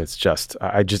 That's just,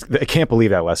 I can't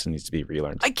believe that lesson needs to be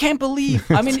relearned. I can't believe.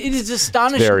 I mean, it is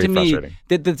astonishing to me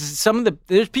that some of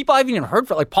there's people I haven't even heard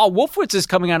from, like Paul Wolfowitz is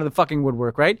coming out of the fucking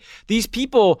woodwork, right? These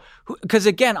people, because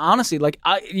again, honestly, like,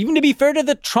 even to be fair to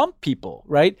the Trump people,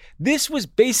 right? This was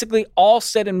basically all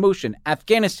set in motion.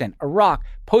 Afghanistan, Iraq,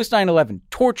 post 9/11,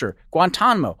 torture,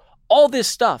 Guantanamo, all this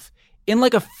stuff in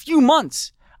like a few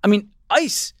months. I mean,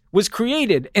 ICE was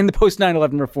created in the post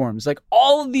 9/11 reforms. Like,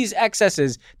 all of these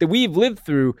excesses that we've lived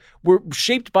through were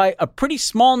shaped by a pretty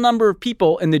small number of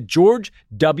people in the George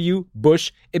W.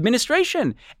 Bush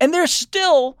administration. And they're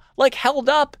still like held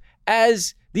up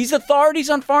as these authorities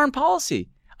on foreign policy.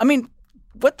 I mean,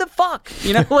 what the fuck?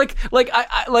 I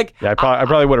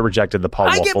probably would have rejected the Paul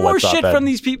Wolfowitz. I get more shit from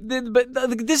these people, but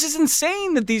this is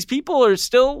insane that these people are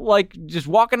still like just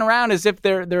walking around as if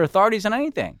they're authorities on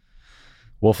anything.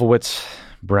 Wolfowitz,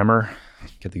 Bremer,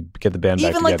 get the band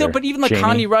back together. But even like Cheney.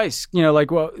 Connie Rice,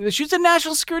 she was a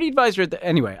national security advisor.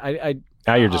 Anyway,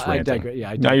 now you're just ranting.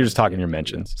 Now you're just talking your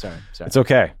mentions. Sorry. It's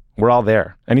okay. We're all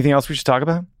there. Anything else we should talk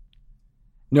about?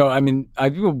 No, I mean,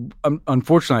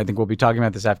 unfortunately, I think we'll be talking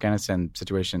about this Afghanistan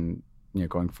situation,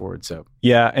 going forward. So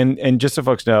yeah, and just so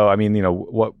folks know, I mean,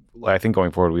 what I think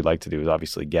going forward we'd like to do is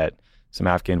obviously get some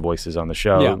Afghan voices on the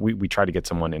show. Yeah. We try to get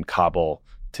someone in Kabul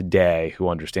today who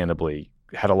understandably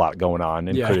had a lot going on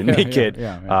and couldn't make it.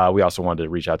 We also wanted to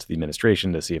reach out to the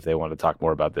administration to see if they wanted to talk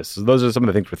more about this. So those are some of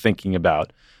the things we're thinking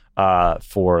about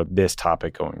for this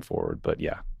topic going forward. But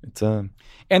yeah, it's and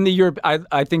the Europe.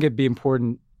 I think it'd be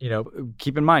important.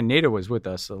 Keep in mind NATO was with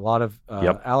us. A lot of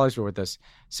allies were with us.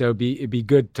 So it'd be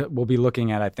good. We'll be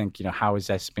looking at, I think, how is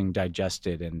this being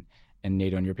digested in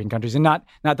NATO and European countries, and not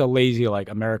the lazy like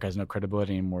America has no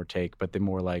credibility anymore take, but the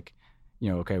more like,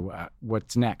 okay,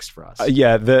 what's next for us? The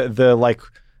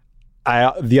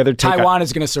other take Taiwan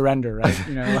is going to surrender, right?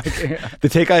 The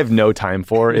take I have no time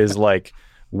for is like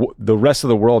the rest of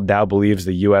the world now believes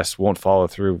the U.S. won't follow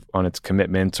through on its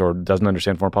commitments or doesn't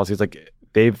understand foreign policy. It's like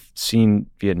they've seen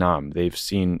Vietnam, they've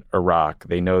seen Iraq,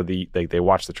 they know they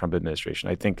watch the Trump administration.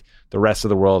 I think the rest of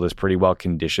the world is pretty well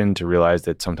conditioned to realize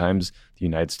that sometimes the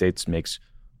United States makes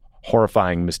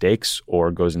horrifying mistakes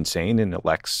or goes insane and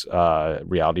elects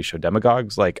reality show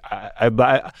demagogues. Like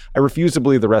I refuse to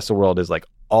believe the rest of the world is like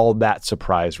all that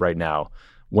surprised right now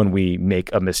when we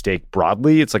make a mistake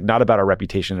broadly. It's like not about our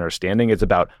reputation and our standing. It's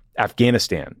about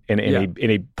Afghanistan in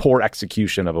a poor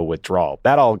execution of a withdrawal.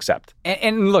 That I'll accept.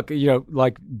 And look,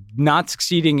 like not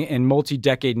succeeding in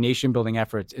multi-decade nation-building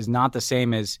efforts is not the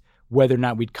same as whether or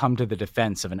not we'd come to the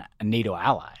defense of a NATO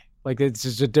ally. Like it's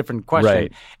just a different question.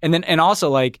 Right. And also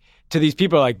like to these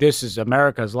people like this is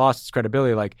America's lost its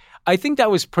credibility. Like I think that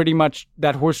was pretty much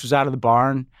that horse was out of the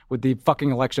barn with the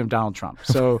fucking election of Donald Trump.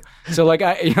 So like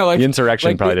the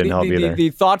insurrection probably didn't help either.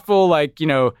 The thoughtful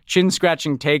chin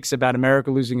scratching takes about America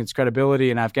losing its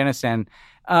credibility in Afghanistan.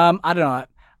 I don't know.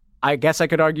 I guess I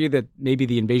could argue that maybe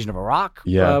the invasion of Iraq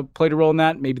played a role in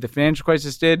that. Maybe the financial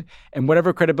crisis did, and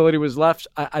whatever credibility was left,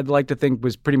 I'd like to think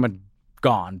was pretty much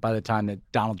gone by the time that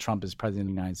Donald Trump is president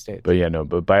of the United States.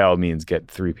 But by all means, get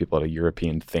 3 people at a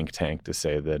European think tank to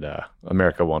say that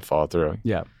America won't follow through.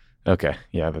 Yeah. Okay.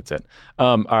 Yeah, that's it.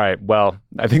 All right. Well,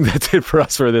 I think that's it for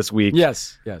us for this week.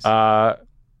 Yes.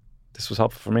 This was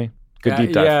helpful for me. Good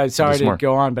deep dive. Yeah. Sorry to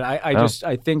go on, but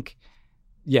I think,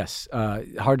 yes,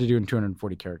 hard to do in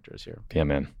 240 characters here. Yeah,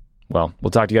 man. Well,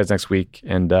 we'll talk to you guys next week.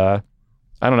 And I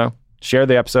don't know, share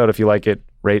the episode if you like it,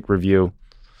 rate, review.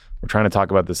 We're trying to talk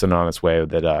about this in an honest way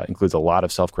that includes a lot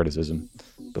of self-criticism.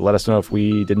 But let us know if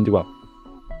we didn't do well.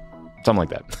 Something like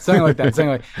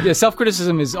that. Yeah,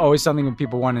 self-criticism is always something that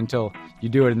people want until you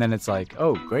do it, and then it's like,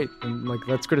 oh, great. And like,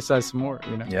 let's criticize some more,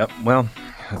 Yep. Well,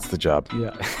 that's the job. Yeah.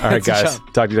 All right, guys.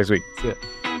 Talk to you next week. See ya.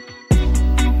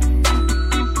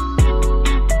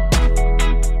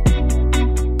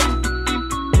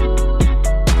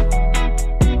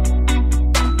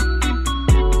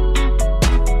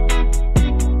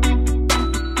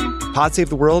 Pod Save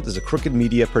the World is a Crooked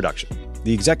Media production.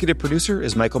 The executive producer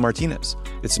is Michael Martinez.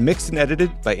 It's mixed and edited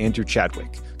by Andrew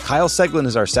Chadwick. Kyle Seglin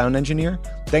is our sound engineer.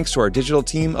 Thanks to our digital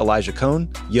team, Elijah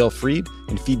Cohn, Yale Freed,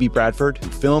 and Phoebe Bradford, who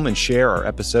film and share our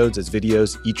episodes as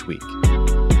videos each week.